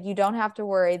world. Like, you don't have to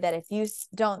worry that if you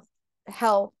don't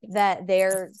help, that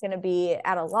they're going to be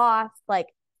at a loss. Like,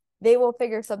 they will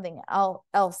figure something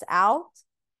else out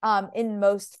in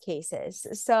most cases.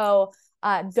 So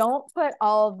don't put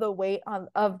all of the weight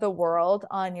of the world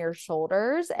on your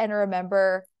shoulders, and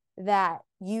remember that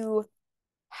you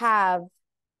have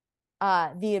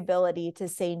the ability to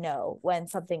say no when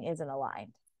something isn't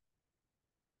aligned.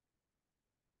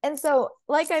 And so,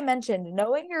 like I mentioned,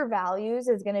 knowing your values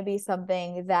is going to be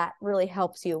something that really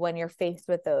helps you when you're faced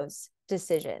with those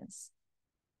decisions.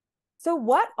 So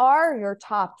what are your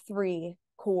top 3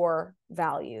 core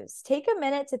values? Take a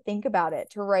minute to think about it,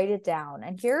 to write it down.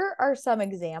 And here are some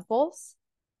examples: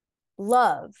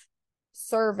 love,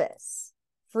 service,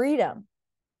 freedom,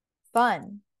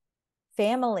 fun,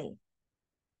 family,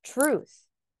 truth,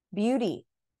 beauty,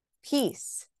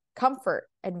 peace, comfort,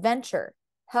 adventure,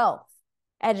 health,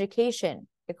 education,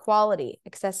 equality,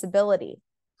 accessibility,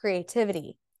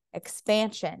 creativity,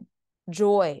 expansion,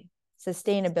 joy,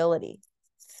 sustainability.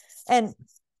 And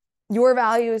your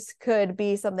values could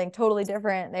be something totally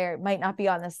different. They might not be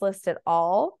on this list at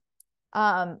all.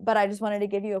 But I just wanted to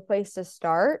give you a place to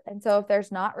start. And so if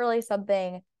there's not really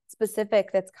something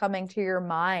specific that's coming to your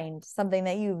mind, something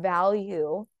that you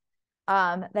value,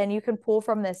 then you can pull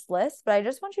from this list. But I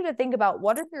just want you to think about,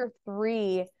 what are your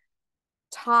 3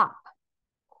 top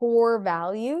core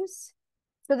values,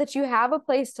 so that you have a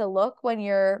place to look when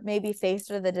you're maybe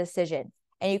faced with a decision,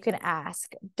 and you can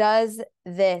ask, does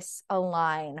this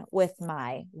align with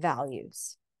my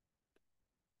values?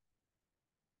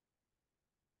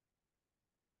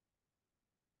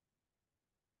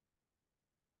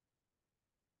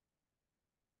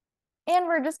 And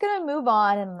we're just going to move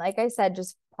on. And like I said,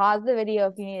 just pause the video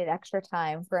if you needed extra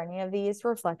time for any of these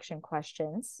reflection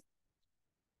questions.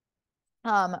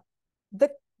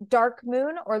 The dark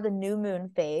moon or the new moon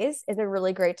phase is a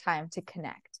really great time to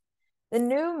connect. The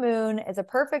new moon is a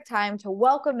perfect time to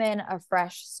welcome in a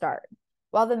fresh start.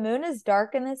 While the moon is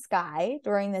dark in the sky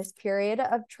during this period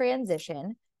of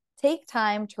transition, take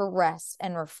time to rest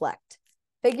and reflect.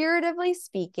 Figuratively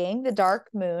speaking, the dark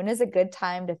moon is a good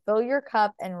time to fill your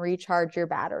cup and recharge your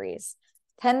batteries.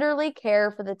 Tenderly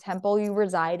care for the temple you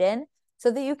reside in,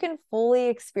 so that you can fully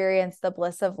experience the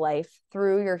bliss of life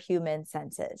through your human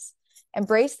senses.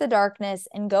 Embrace the darkness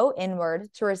and go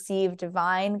inward to receive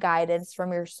divine guidance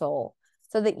from your soul,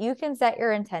 so that you can set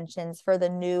your intentions for the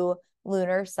new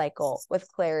lunar cycle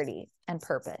with clarity and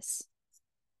purpose.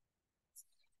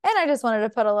 And I just wanted to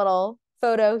put a little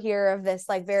photo here of this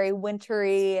like very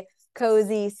wintry,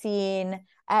 cozy scene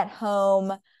at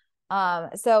home.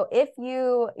 So if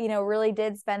you really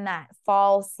did spend that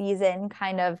fall season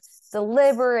kind of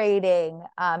deliberating,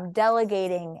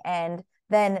 delegating, and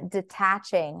then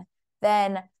detaching,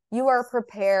 then you are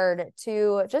prepared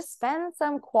to just spend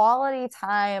some quality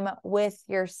time with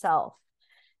yourself.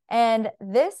 And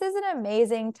this is an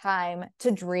amazing time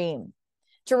to dream,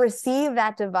 to receive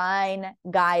that divine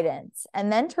guidance,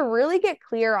 and then to really get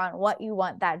clear on what you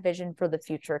want that vision for the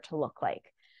future to look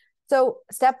like. So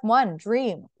step 1,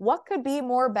 dream. What could be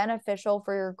more beneficial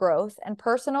for your growth and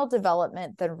personal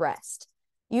development than rest?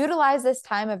 Utilize this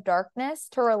time of darkness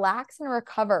to relax and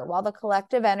recover while the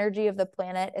collective energy of the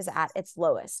planet is at its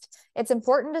lowest. It's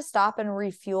important to stop and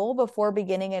refuel before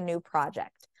beginning a new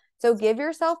project. So give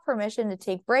yourself permission to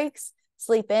take breaks,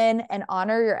 sleep in, and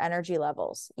honor your energy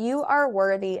levels. You are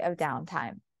worthy of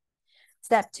downtime.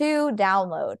 Step 2,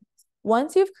 download.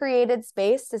 Once you've created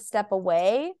space to step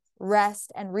away,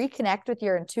 rest, and reconnect with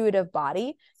your intuitive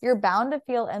body, you're bound to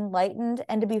feel enlightened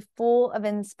and to be full of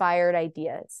inspired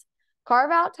ideas.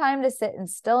 Carve out time to sit in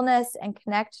stillness and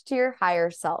connect to your higher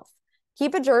self.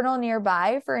 Keep a journal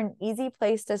nearby for an easy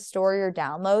place to store your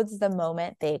downloads the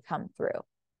moment they come through.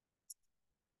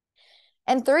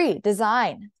 And 3,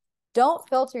 design. Don't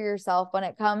filter yourself when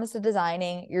it comes to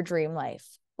designing your dream life.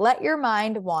 Let your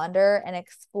mind wander and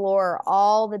explore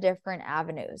all the different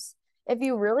avenues. If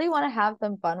you really want to have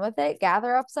some fun with it,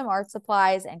 gather up some art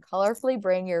supplies and colorfully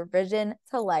bring your vision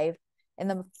to life in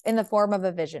the form of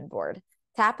a vision board.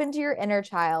 Tap into your inner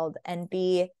child and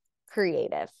be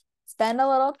creative. Spend a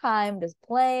little time just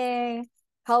playing,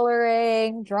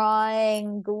 coloring,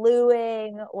 drawing,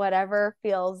 gluing, whatever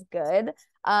feels good.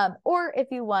 Or if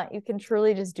you want, you can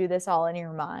truly just do this all in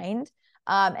your mind,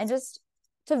 and just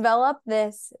develop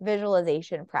this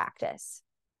visualization practice.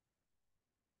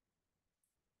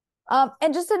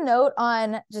 And just a note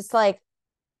on just like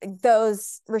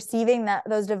those receiving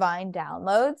those divine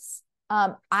downloads.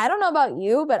 I don't know about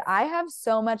you, but I have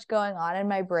so much going on in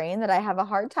my brain that I have a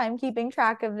hard time keeping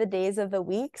track of the days of the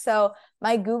week. So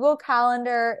my Google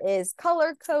Calendar is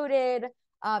color coded.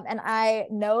 And I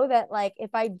know that like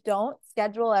if I don't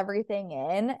schedule everything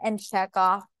in and check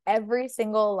off every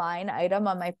single line item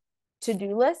on my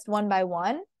to-do list one by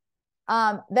one,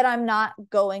 that I'm not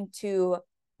going to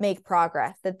make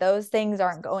progress, that those things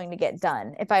aren't going to get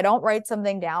done. If I don't write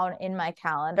something down in my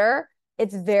calendar,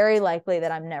 it's very likely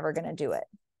that I'm never going to do it.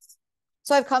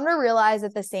 So I've come to realize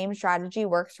that the same strategy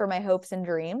works for my hopes and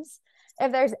dreams.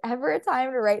 If there's ever a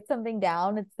time to write something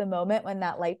down, it's the moment when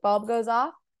that light bulb goes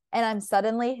off and I'm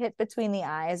suddenly hit between the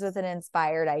eyes with an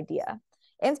inspired idea.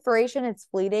 Inspiration is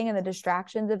fleeting, and the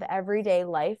distractions of everyday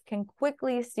life can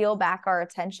quickly steal back our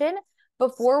attention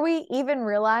before we even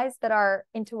realize that our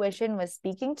intuition was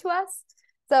speaking to us.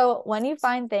 So when you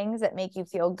find things that make you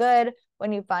feel good,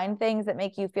 when you find things that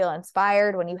make you feel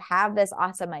inspired, when you have this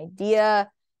awesome idea,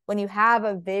 when you have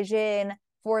a vision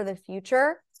for the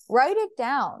future, write it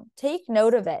down, take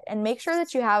note of it, and make sure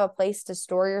that you have a place to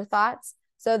store your thoughts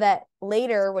so that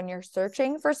later when you're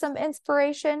searching for some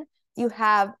inspiration, you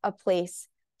have a place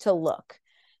to look.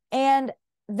 And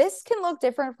this can look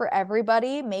different for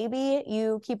everybody. Maybe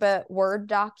you keep a Word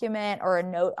document or a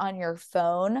note on your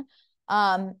phone.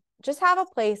 Just have a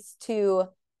place to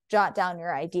jot down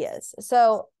your ideas.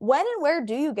 So when and where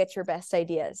do you get your best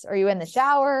ideas? Are you in the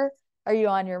shower? Are you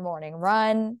on your morning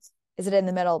run? Is it in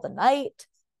the middle of the night?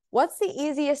 What's the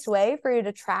easiest way for you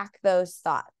to track those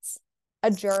thoughts? A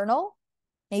journal,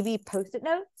 maybe Post-it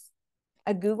notes,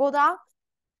 a Google Doc,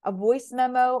 a voice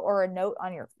memo, or a note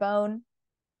on your phone.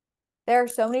 There are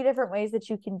so many different ways that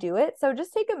you can do it. So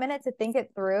just take a minute to think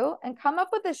it through and come up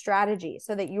with a strategy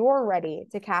so that you're ready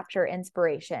to capture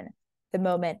inspiration the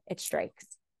moment it strikes.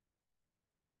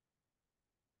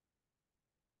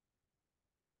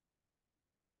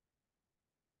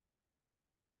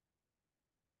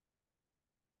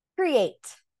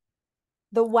 Create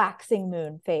the waxing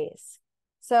moon phase.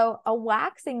 So a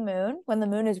waxing moon, when the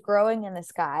moon is growing in the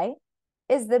sky,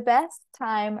 is the best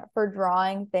time for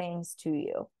drawing things to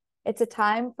you. It's a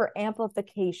time for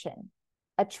amplification,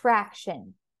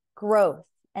 attraction, growth,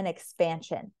 and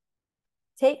expansion.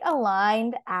 Take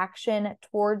aligned action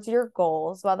towards your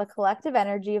goals while the collective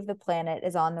energy of the planet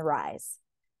is on the rise.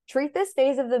 Treat this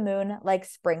phase of the moon like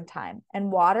springtime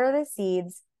and water the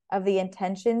seeds of the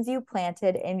intentions you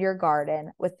planted in your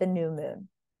garden with the new moon.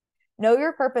 Know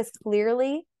your purpose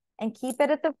clearly and keep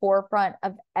it at the forefront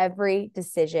of every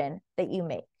decision that you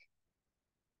make.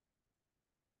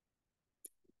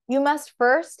 You must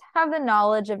first have the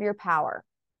knowledge of your power.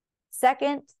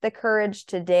 Second, the courage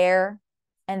to dare.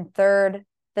 And third,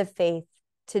 the faith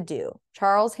to do.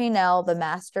 Charles Haanel, The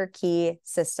Master Key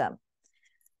System.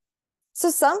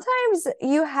 So sometimes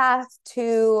you have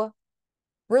to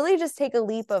really just take a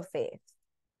leap of faith.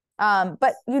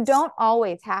 But you don't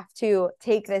always have to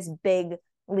take this big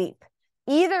leap.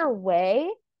 Either way,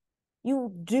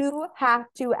 you do have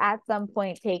to at some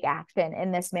point take action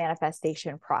in this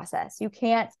manifestation process. You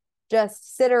can't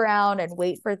just sit around and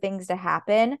wait for things to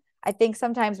happen. I think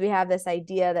sometimes we have this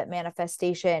idea that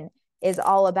manifestation is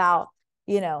all about,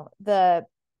 the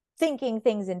thinking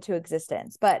things into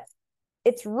existence, but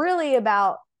it's really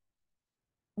about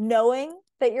knowing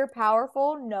that you're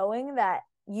powerful, knowing that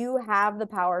you have the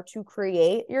power to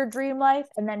create your dream life,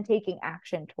 and then taking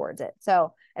action towards it.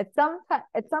 So at some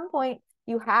point,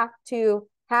 you have to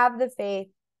have the faith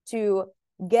to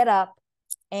get up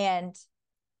and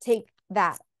take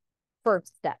that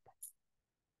first step.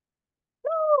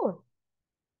 Woo!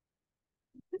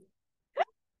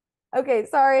 Okay,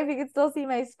 sorry if you can still see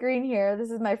my screen here.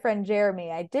 This is my friend Jeremy.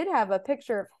 I did have a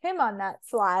picture of him on that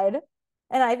slide,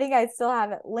 and I think I still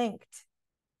have it linked.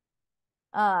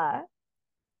 Okay,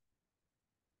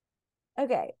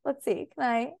 let's see. Can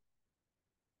I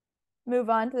move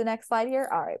on to the next slide here?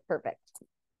 All right, perfect.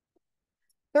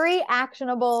 3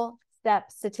 actionable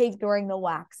steps to take during the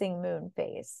waxing moon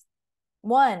phase.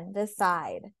 1,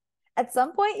 decide. At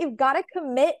some point, you've got to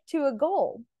commit to a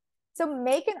goal. So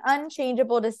make an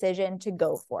unchangeable decision to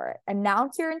go for it.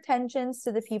 Announce your intentions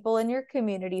to the people in your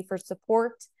community for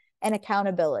support and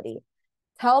accountability.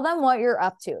 Tell them what you're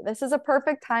up to. This is a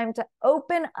perfect time to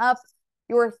open up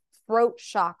your throat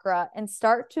chakra and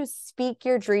start to speak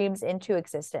your dreams into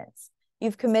existence.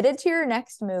 You've committed to your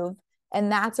next move, and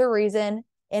that's a reason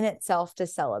in itself to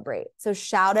celebrate. So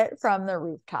shout it from the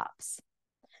rooftops.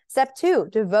 Step 2,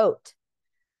 devote.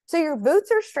 So your boots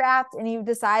are strapped and you've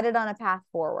decided on a path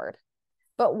forward.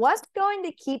 But what's going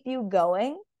to keep you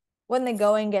going when the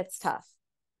going gets tough?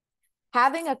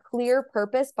 Having a clear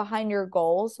purpose behind your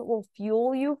goals will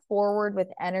fuel you forward with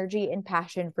energy and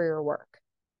passion for your work.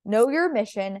 Know your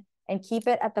mission and keep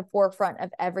it at the forefront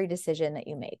of every decision that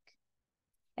you make.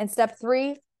 And step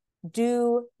 3,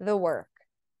 do the work.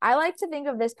 I like to think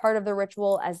of this part of the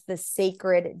ritual as the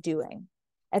sacred doing.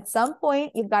 At some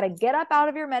point, you've got to get up out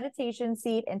of your meditation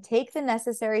seat and take the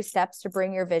necessary steps to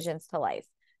bring your visions to life.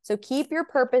 So keep your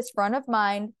purpose front of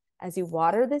mind as you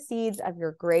water the seeds of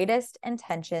your greatest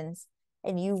intentions,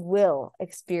 and you will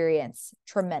experience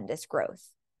tremendous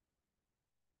growth.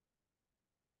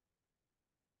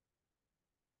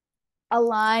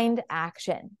 Aligned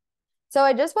action. So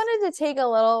I just wanted to take a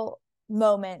little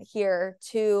moment here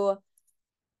to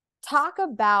talk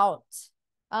about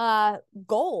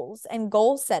goals and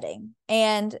goal setting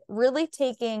and really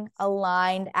taking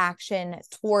aligned action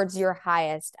towards your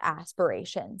highest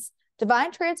aspirations.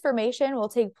 Divine transformation will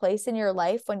take place in your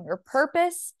life when your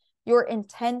purpose, your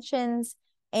intentions,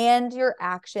 and your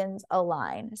actions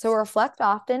align. So reflect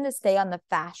often to stay on the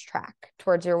fast track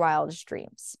towards your wildest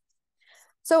dreams.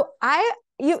 So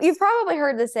you've probably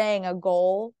heard the saying, a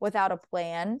goal without a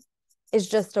plan is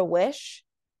just a wish.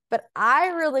 But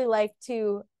I really like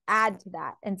to add to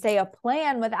that and say a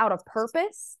plan without a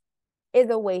purpose is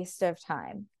a waste of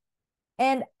time.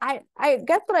 And I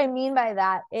guess what I mean by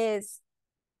that is,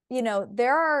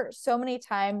 there are so many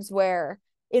times where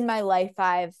in my life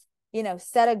I've,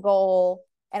 set a goal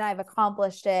and I've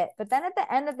accomplished it. But then at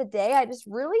the end of the day, I just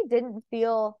really didn't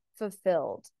feel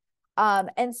fulfilled.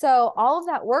 And so all of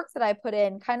that work that I put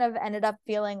in kind of ended up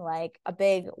feeling like a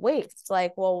big waste.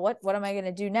 Like, well, what am I going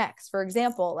to do next? For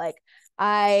example, like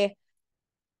I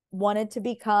wanted to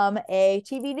become a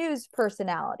TV news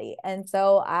personality. And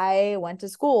so I went to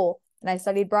school and I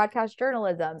studied broadcast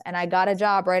journalism, and I got a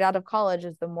job right out of college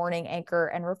as the morning anchor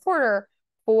and reporter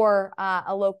for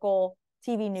a local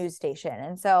TV news station.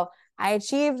 And so I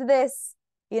achieved this,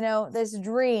 this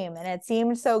dream, and it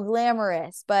seemed so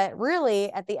glamorous, but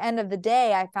really at the end of the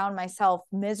day, I found myself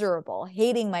miserable,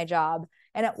 hating my job,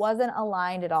 and it wasn't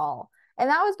aligned at all. And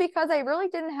that was because I really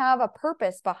didn't have a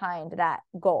purpose behind that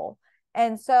goal.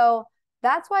 And so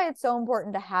that's why it's so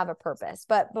important to have a purpose.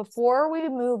 But before we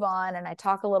move on and I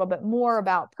talk a little bit more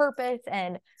about purpose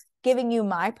and giving you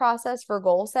my process for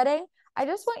goal setting, I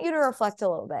just want you to reflect a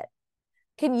little bit.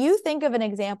 Can you think of an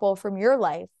example from your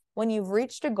life when you've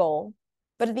reached a goal,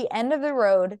 but at the end of the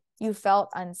road, you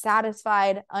felt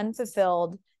unsatisfied,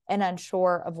 unfulfilled, and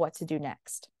unsure of what to do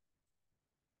next?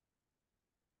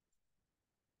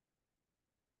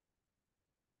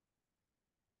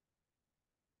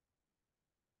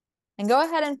 And go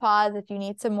ahead and pause if you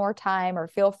need some more time, or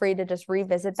feel free to just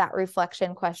revisit that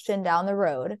reflection question down the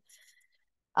road.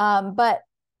 But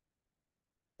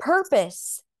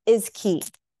purpose is key.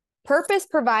 Purpose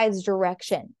provides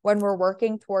direction when we're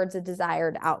working towards a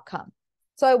desired outcome.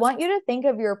 So I want you to think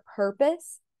of your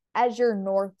purpose as your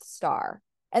North Star,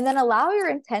 and then allow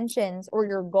your intentions or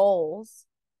your goals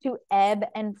to ebb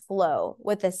and flow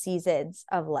with the seasons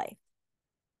of life.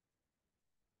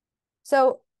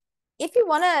 So if you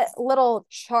want a little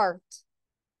chart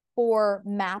for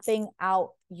mapping out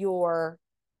your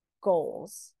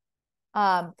goals,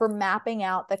 for mapping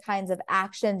out the kinds of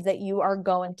actions that you are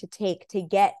going to take to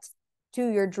get to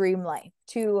your dream life,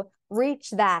 to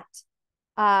reach that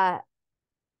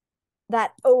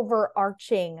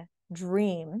overarching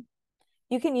dream,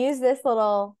 you can use this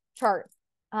little chart,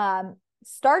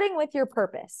 starting with your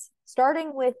purpose,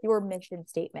 starting with your mission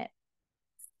statement.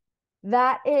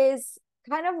 That is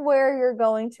kind of where you're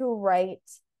going to write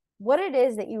what it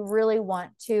is that you really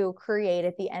want to create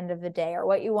at the end of the day, or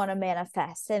what you want to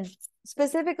manifest, and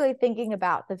specifically thinking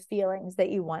about the feelings that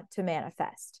you want to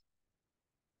manifest.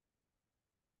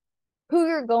 who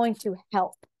you're going to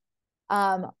help.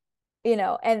 You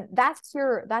know, and that's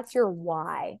your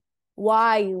why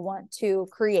you want to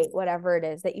create whatever it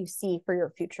is that you see for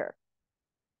your future.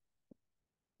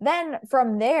 Then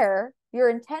from there, your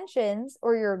intentions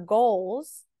or your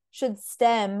goals should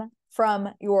stem from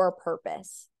your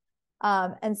purpose.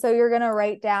 And so you're going to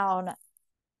write down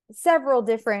several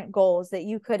different goals that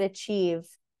you could achieve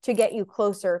to get you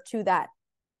closer to that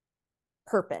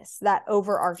purpose, that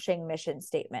overarching mission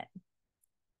statement.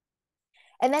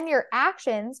 And then your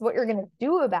actions, what you're going to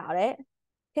do about it,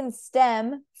 can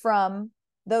stem from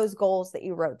those goals that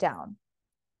you wrote down.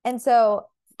 And so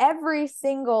every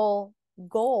single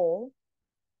goal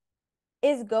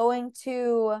is going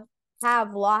to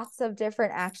have lots of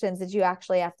different actions that you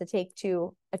actually have to take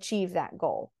to achieve that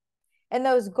goal. And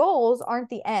those goals aren't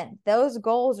the end. Those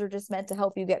goals are just meant to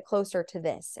help you get closer to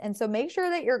this. And so make sure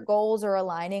that your goals are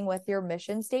aligning with your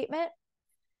mission statement,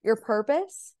 your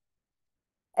purpose,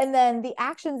 and then the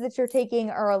actions that you're taking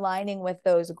are aligning with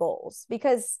those goals,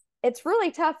 because it's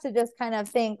really tough to just kind of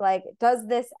think like, does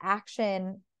this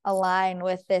action align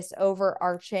with this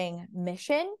overarching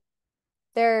mission?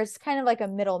 There's kind of like a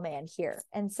middleman here.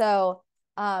 And so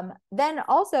then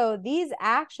also these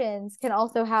actions can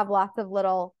also have lots of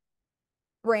little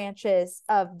branches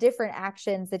of different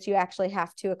actions that you actually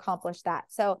have to accomplish that.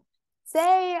 So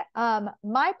say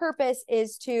my purpose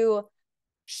is to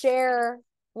share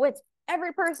with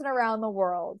every person around the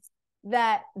world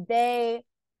that they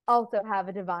also have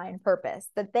a divine purpose,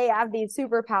 that they have these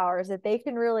superpowers that they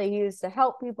can really use to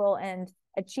help people and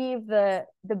achieve the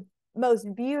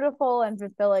most beautiful and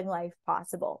fulfilling life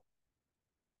possible.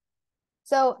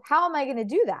 So how am I going to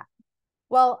do that?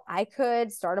 Well, I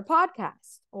could start a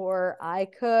podcast, or I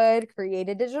could create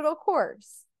a digital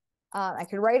course. I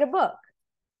could write a book.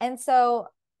 And so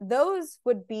those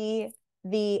would be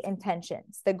the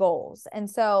intentions, the goals. And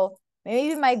so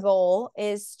maybe my goal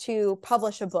is to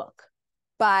publish a book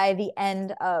by the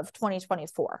end of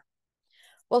 2024.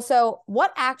 Well, so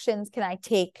what actions can I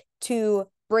take to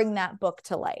bring that book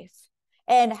to life?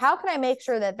 And how can I make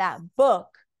sure that that book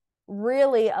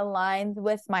really aligns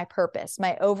with my purpose,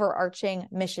 my overarching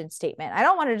mission statement? I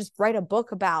don't want to just write a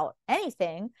book about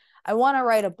anything. I want to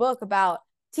write a book about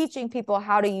teaching people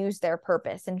how to use their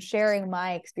purpose and sharing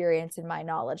my experience and my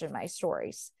knowledge and my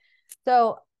stories.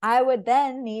 So I would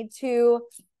then need to,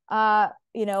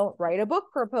 write a book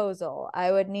proposal.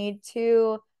 I would need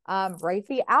to write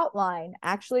the outline,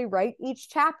 actually write each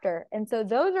chapter. And so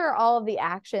those are all of the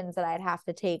actions that I'd have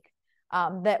to take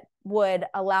that would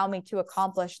allow me to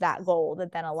accomplish that goal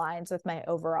that then aligns with my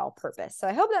overall purpose. So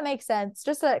I hope that makes sense.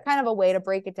 Just a kind of a way to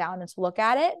break it down and to look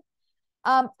at it.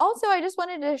 Also, I just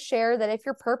wanted to share that if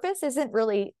your purpose isn't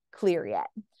really clear yet,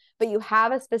 but you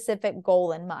have a specific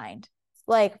goal in mind,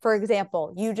 like, for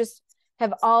example, you just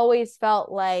have always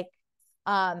felt like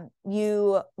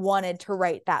you wanted to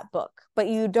write that book, but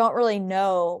you don't really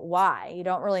know why. You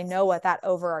don't really know what that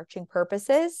overarching purpose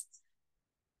is.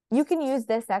 You can use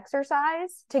this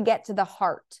exercise to get to the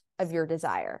heart of your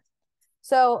desire.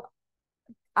 So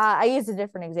I used a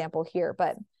different example here,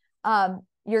 but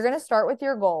you're going to start with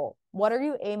your goal. What are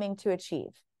you aiming to achieve?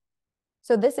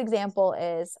 So this example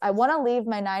is, I want to leave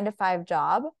my 9-to-5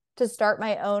 job to start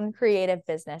my own creative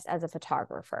business as a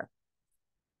photographer.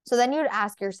 So then you'd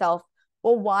ask yourself,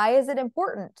 well, why is it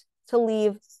important to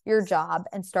leave your job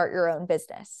and start your own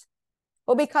business?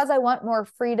 Well, because I want more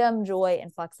freedom, joy,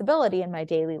 and flexibility in my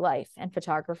daily life, and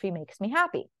photography makes me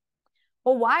happy.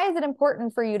 Well, why is it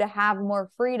important for you to have more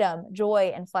freedom,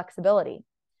 joy, and flexibility?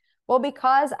 Well,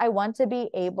 because I want to be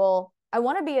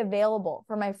available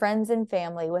for my friends and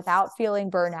family without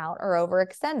feeling burnout or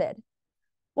overextended.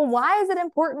 Well, why is it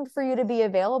important for you to be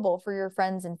available for your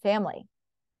friends and family?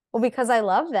 Well, because I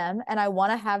love them and I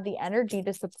want to have the energy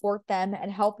to support them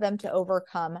and help them to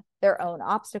overcome their own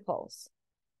obstacles.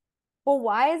 Well,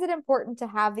 why is it important to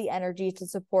have the energy to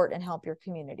support and help your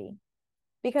community?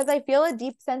 Because I feel a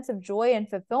deep sense of joy and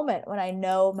fulfillment when I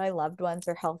know my loved ones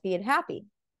are healthy and happy.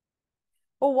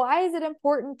 Well, why is it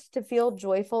important to feel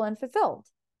joyful and fulfilled?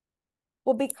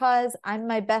 Well, because I'm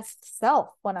my best self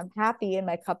when I'm happy and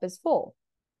my cup is full.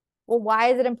 Well, why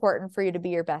is it important for you to be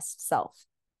your best self?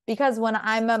 Because when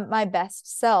I'm my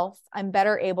best self, I'm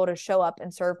better able to show up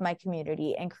and serve my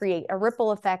community and create a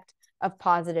ripple effect of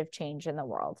positive change in the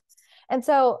world. And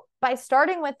so by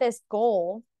starting with this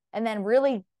goal and then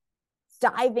really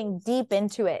diving deep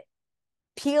into it,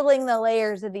 peeling the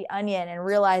layers of the onion and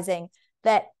realizing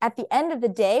that at the end of the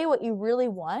day, what you really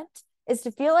want is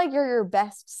to feel like you're your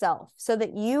best self so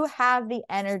that you have the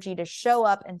energy to show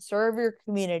up and serve your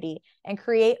community and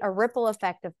create a ripple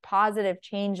effect of positive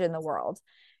change in the world.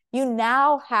 you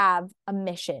now have a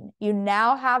mission. You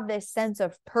now have this sense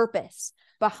of purpose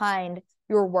behind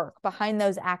your work, behind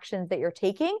those actions that you're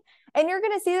taking. And you're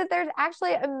going to see that there's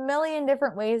actually a million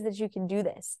different ways that you can do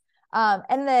this.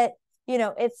 And that,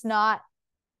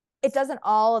 it doesn't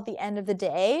all at the end of the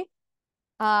day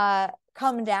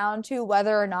come down to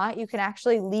whether or not you can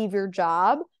actually leave your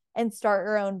job and start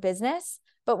your own business.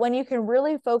 But when you can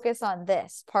really focus on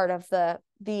this part of the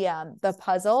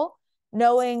puzzle,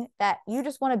 knowing that you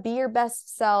just want to be your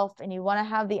best self and you want to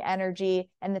have the energy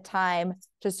and the time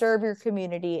to serve your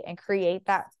community and create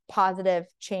that positive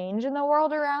change in the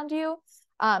world around you,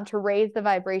 to raise the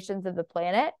vibrations of the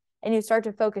planet, and you start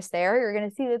to focus there, you're going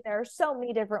to see that there are so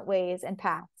many different ways and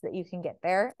paths that you can get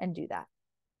there and do that.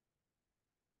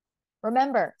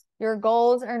 Remember, your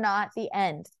goals are not the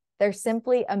end. They're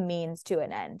simply a means to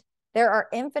an end. There are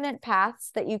infinite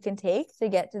paths that you can take to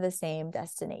get to the same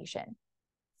destination.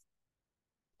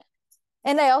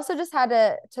 And I also just had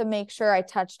to make sure I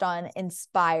touched on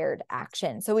inspired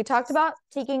action. So we talked about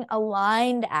taking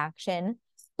aligned action,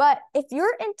 but if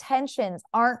your intentions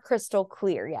aren't crystal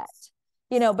clear yet,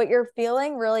 but you're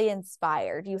feeling really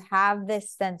inspired, you have this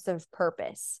sense of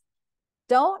purpose,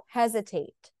 don't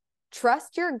hesitate.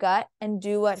 Trust your gut and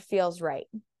do what feels right.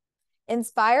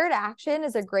 Inspired action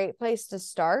is a great place to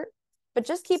start, but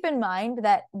just keep in mind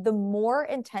that the more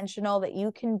intentional that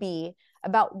you can be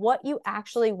about what you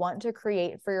actually want to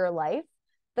create for your life,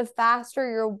 the faster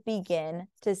you'll begin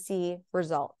to see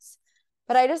results.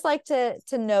 But I just like to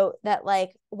note that,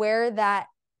 like, where that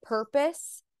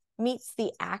purpose meets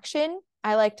the action,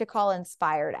 I like to call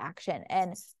inspired action.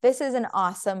 And this is an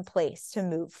awesome place to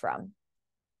move from.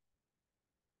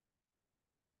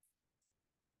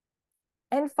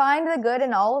 And find the good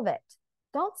in all of it.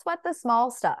 Don't sweat the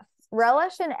small stuff.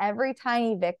 Relish in every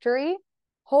tiny victory.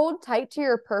 Hold tight to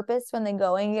your purpose when the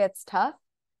going gets tough,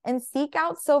 and seek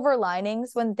out silver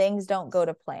linings when things don't go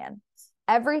to plan.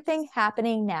 Everything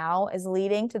happening now is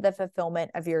leading to the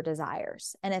fulfillment of your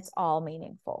desires, and it's all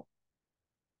meaningful.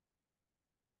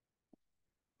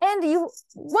 And you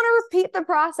want to repeat the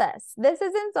process. This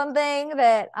isn't something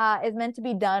that is meant to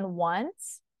be done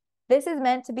once. This is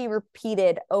meant to be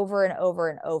repeated over and over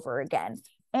and over again.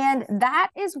 And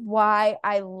that is why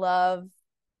I love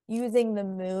using the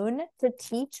moon to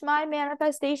teach my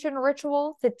manifestation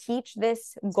ritual, to teach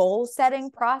this goal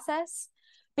setting process,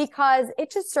 because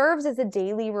it just serves as a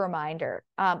daily reminder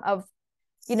of,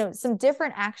 some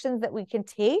different actions that we can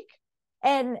take.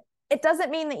 And it doesn't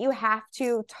mean that you have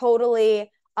to totally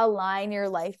align your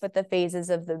life with the phases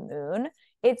of the moon.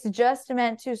 It's just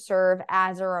meant to serve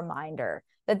as a reminder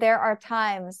that there are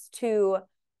times to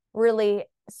really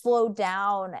slow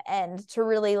down and to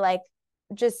really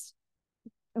just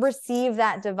receive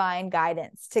that divine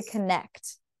guidance, to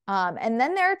connect. And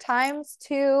then there are times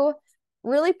to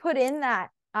really put in that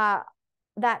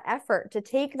effort, to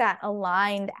take that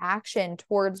aligned action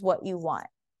towards what you want.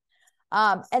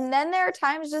 And then there are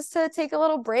times just to take a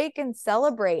little break and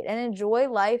celebrate and enjoy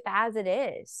life as it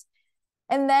is.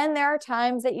 And then there are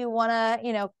times that you want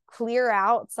to, clear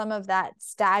out some of that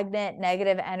stagnant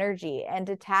negative energy and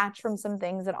detach from some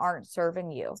things that aren't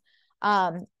serving you.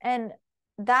 And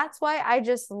that's why I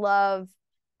just love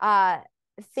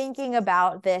thinking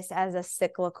about this as a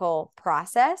cyclical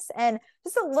process. And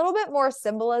just a little bit more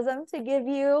symbolism to give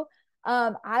you.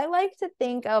 I like to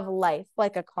think of life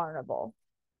like a carnival.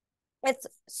 It's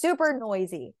super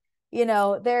noisy.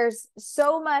 There's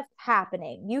so much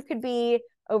happening. You could be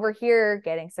over here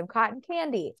getting some cotton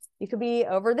candy. You could be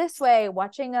over this way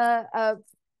watching a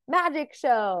magic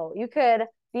show. You could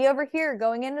be over here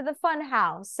going into the fun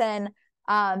house. And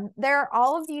there are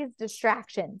all of these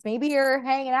distractions. Maybe you're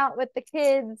hanging out with the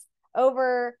kids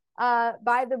over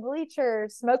by the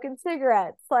bleachers, smoking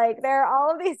cigarettes. Like, there are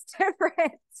all of these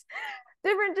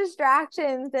different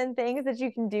distractions and things that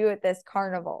you can do at this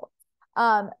carnival.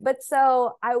 But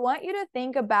so I want you to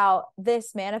think about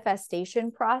this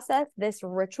manifestation process, this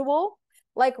ritual,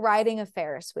 like riding a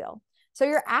Ferris wheel. So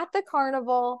you're at the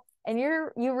carnival and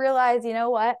you realize, you know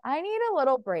what? I need a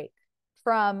little break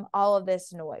from all of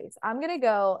this noise. I'm going to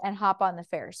go and hop on the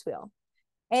Ferris wheel.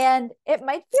 And it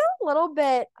might feel a little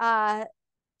bit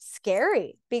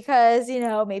scary because,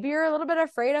 maybe you're a little bit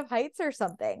afraid of heights or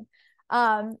something.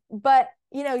 But,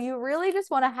 you really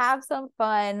just want to have some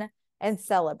fun and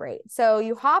celebrate. So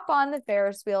you hop on the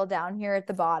Ferris wheel down here at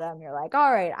the bottom. You're like,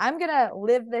 all right, I'm going to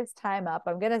live this time up.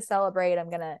 I'm going to celebrate. I'm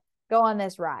going to go on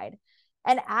this ride.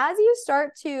 And as you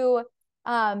start to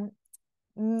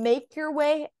make your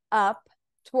way up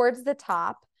towards the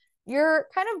top, you're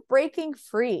kind of breaking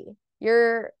free.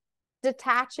 You're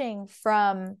detaching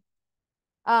from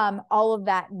all of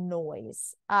that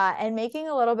noise, and making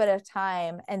a little bit of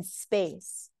time and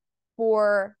space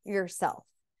for yourself.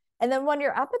 And then when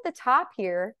you're up at the top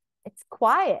here, it's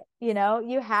quiet,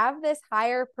 you have this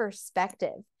higher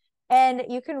perspective, and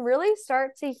you can really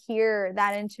start to hear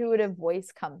that intuitive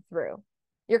voice come through.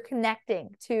 You're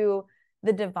connecting to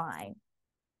the divine.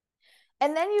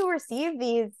 And then you receive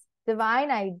these divine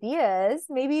ideas.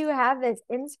 Maybe you have this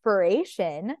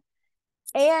inspiration.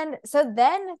 And so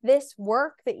then this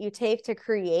work that you take to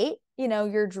create,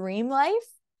 your dream life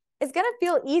is going to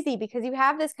feel easy because you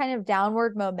have this kind of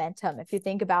downward momentum. If you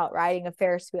think about riding a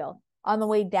Ferris wheel, on the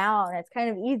way down, it's kind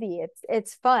of easy.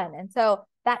 It's fun. And so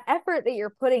that effort that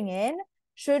you're putting in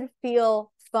should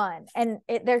feel fun. And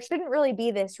there shouldn't really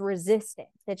be this resistance.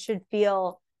 It should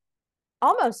feel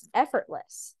almost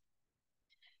effortless.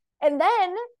 And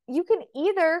then you can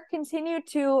either continue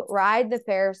to ride the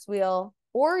Ferris wheel,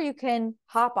 or you can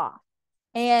hop off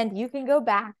and you can go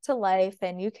back to life,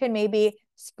 and you can maybe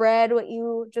spread what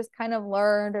you just kind of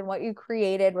learned and what you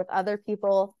created with other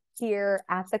people here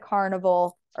at the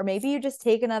carnival. Or maybe you just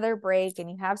take another break and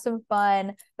you have some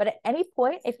fun. But at any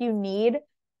point, if you need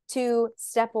to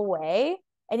step away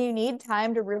and you need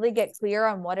time to really get clear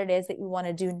on what it is that you want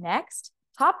to do next,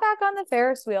 hop back on the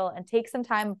Ferris wheel and take some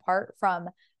time apart from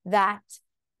that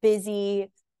busy,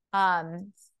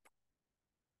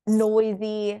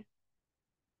 noisy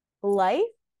life,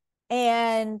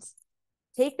 and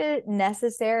take the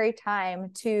necessary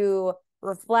time to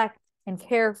reflect and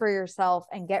care for yourself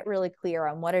and get really clear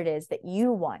on what it is that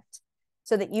you want,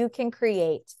 so that you can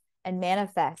create and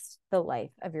manifest the life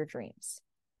of your dreams.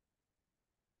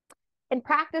 And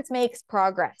practice makes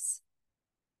progress.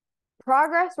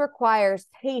 Progress requires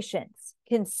patience,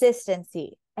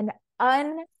 consistency, and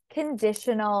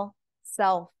unconditional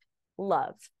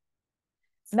self-love.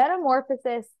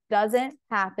 Metamorphosis doesn't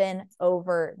happen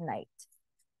overnight.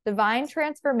 Divine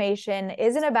transformation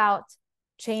isn't about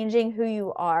changing who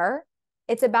you are.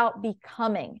 It's about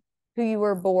becoming who you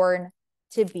were born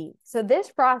to be. So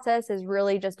this process is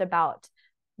really just about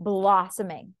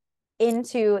blossoming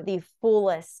into the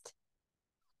fullest,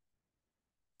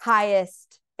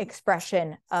 highest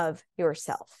expression of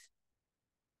yourself.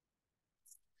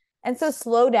 And so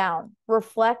slow down,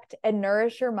 reflect, and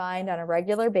nourish your mind on a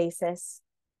regular basis.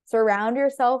 Surround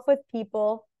yourself with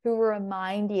people who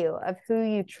remind you of who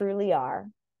you truly are.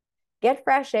 Get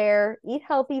fresh air, eat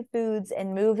healthy foods,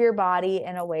 and move your body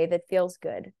in a way that feels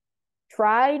good.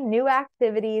 Try new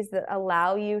activities that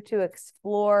allow you to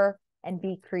explore and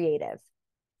be creative.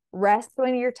 Rest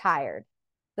when you're tired.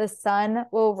 The sun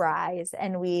will rise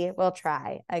and we will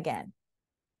try again.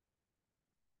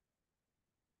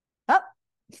 Oh,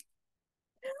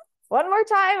 one more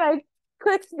time, I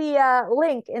clicked the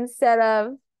link instead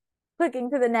of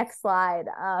clicking to the next slide.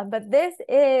 But this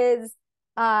is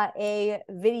a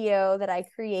video that I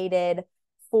created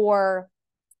for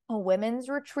a women's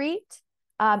retreat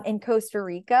in Costa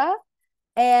Rica.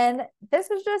 And this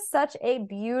was just such a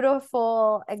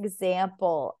beautiful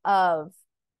example of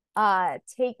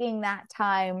taking that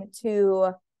time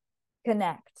to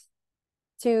connect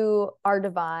to our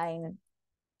divine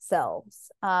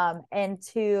selves, and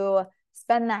to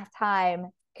spend that time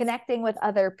connecting with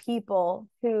other people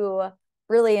who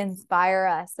really inspire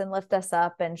us and lift us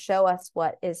up and show us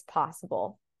what is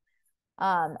possible.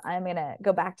 I'm going to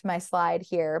go back to my slide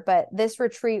here, but this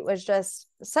retreat was just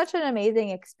such an amazing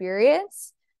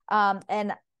experience.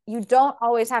 And you don't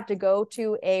always have to go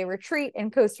to a retreat in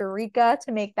Costa Rica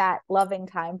to make that loving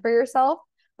time for yourself,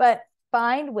 but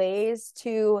find ways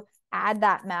to add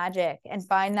that magic and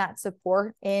find that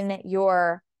support in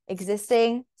your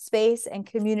existing space and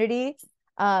community,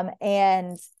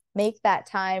 and make that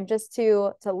time just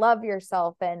to love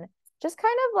yourself and just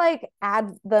kind of like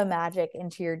add the magic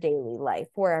into your daily life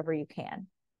wherever you can.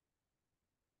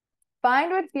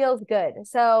 Find what feels good.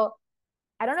 So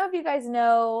I don't know if you guys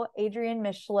know Adrienne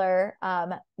Mishler,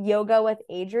 Yoga with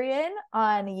Adrienne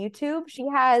on YouTube. She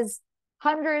has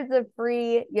hundreds of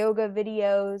free yoga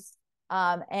videos.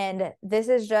 And this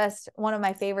is just one of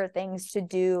my favorite things to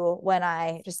do when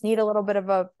I just need a little bit of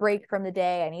a break from the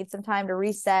day. I need some time to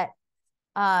reset.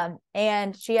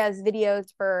 And she has videos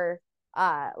for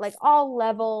like all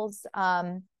levels.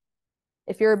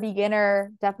 If you're a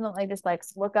beginner, definitely just like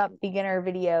look up beginner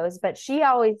videos, but she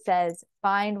always says,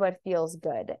 find what feels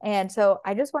good. And so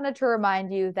I just wanted to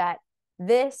remind you that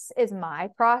this is my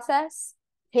process.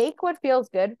 Take what feels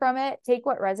good from it, take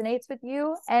what resonates with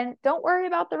you, and don't worry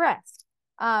about the rest.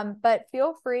 But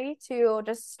feel free to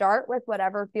just start with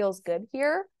whatever feels good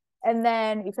here. And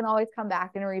then you can always come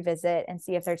back and revisit and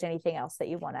see if there's anything else that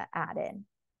you want to add in.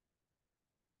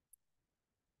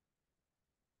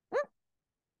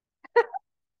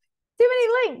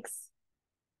 many links.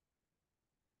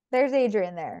 There's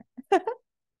Adrian there.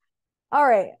 All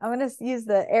right, I'm going to use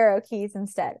the arrow keys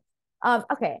instead.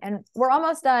 Okay, and we're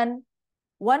almost done.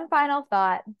 One final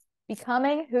thought.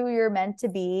 Becoming who you're meant to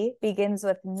be begins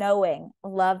with knowing,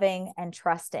 loving, and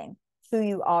trusting who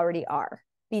you already are.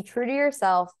 Be true to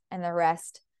yourself, and the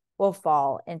rest will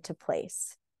fall into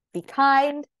place. Be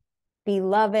kind, be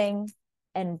loving,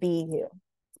 and be you.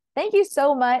 Thank you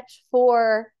so much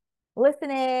for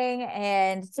listening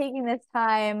and taking this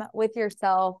time with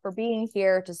yourself, for being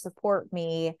here to support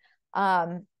me.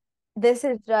 This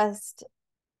is just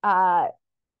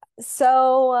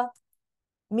so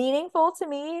meaningful to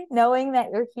me, knowing that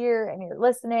you're here and you're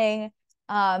listening.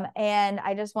 And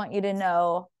I just want you to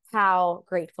know how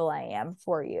grateful I am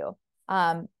for you.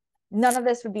 None of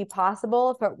this would be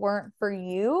possible if it weren't for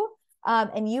you.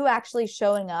 And you actually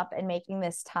showing up and making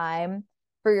this time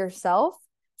for yourself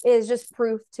is just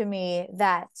proof to me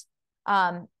that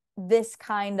this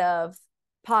kind of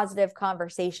positive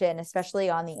conversation, especially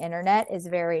on the internet, is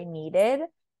very needed.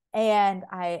 And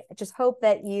I just hope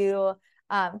that you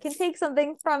can take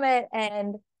something from it,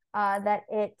 and that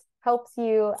it helps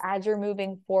you as you're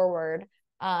moving forward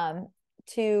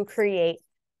to create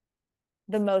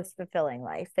the most fulfilling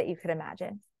life that you could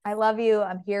imagine. I love you.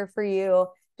 I'm here for you.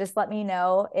 Just let me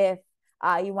know if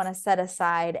you want to set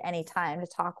aside any time to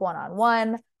talk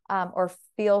one-on-one, or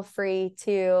feel free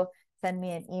to send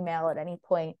me an email at any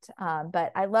point.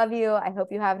 But I love you. I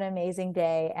hope you have an amazing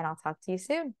day, and I'll talk to you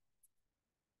soon.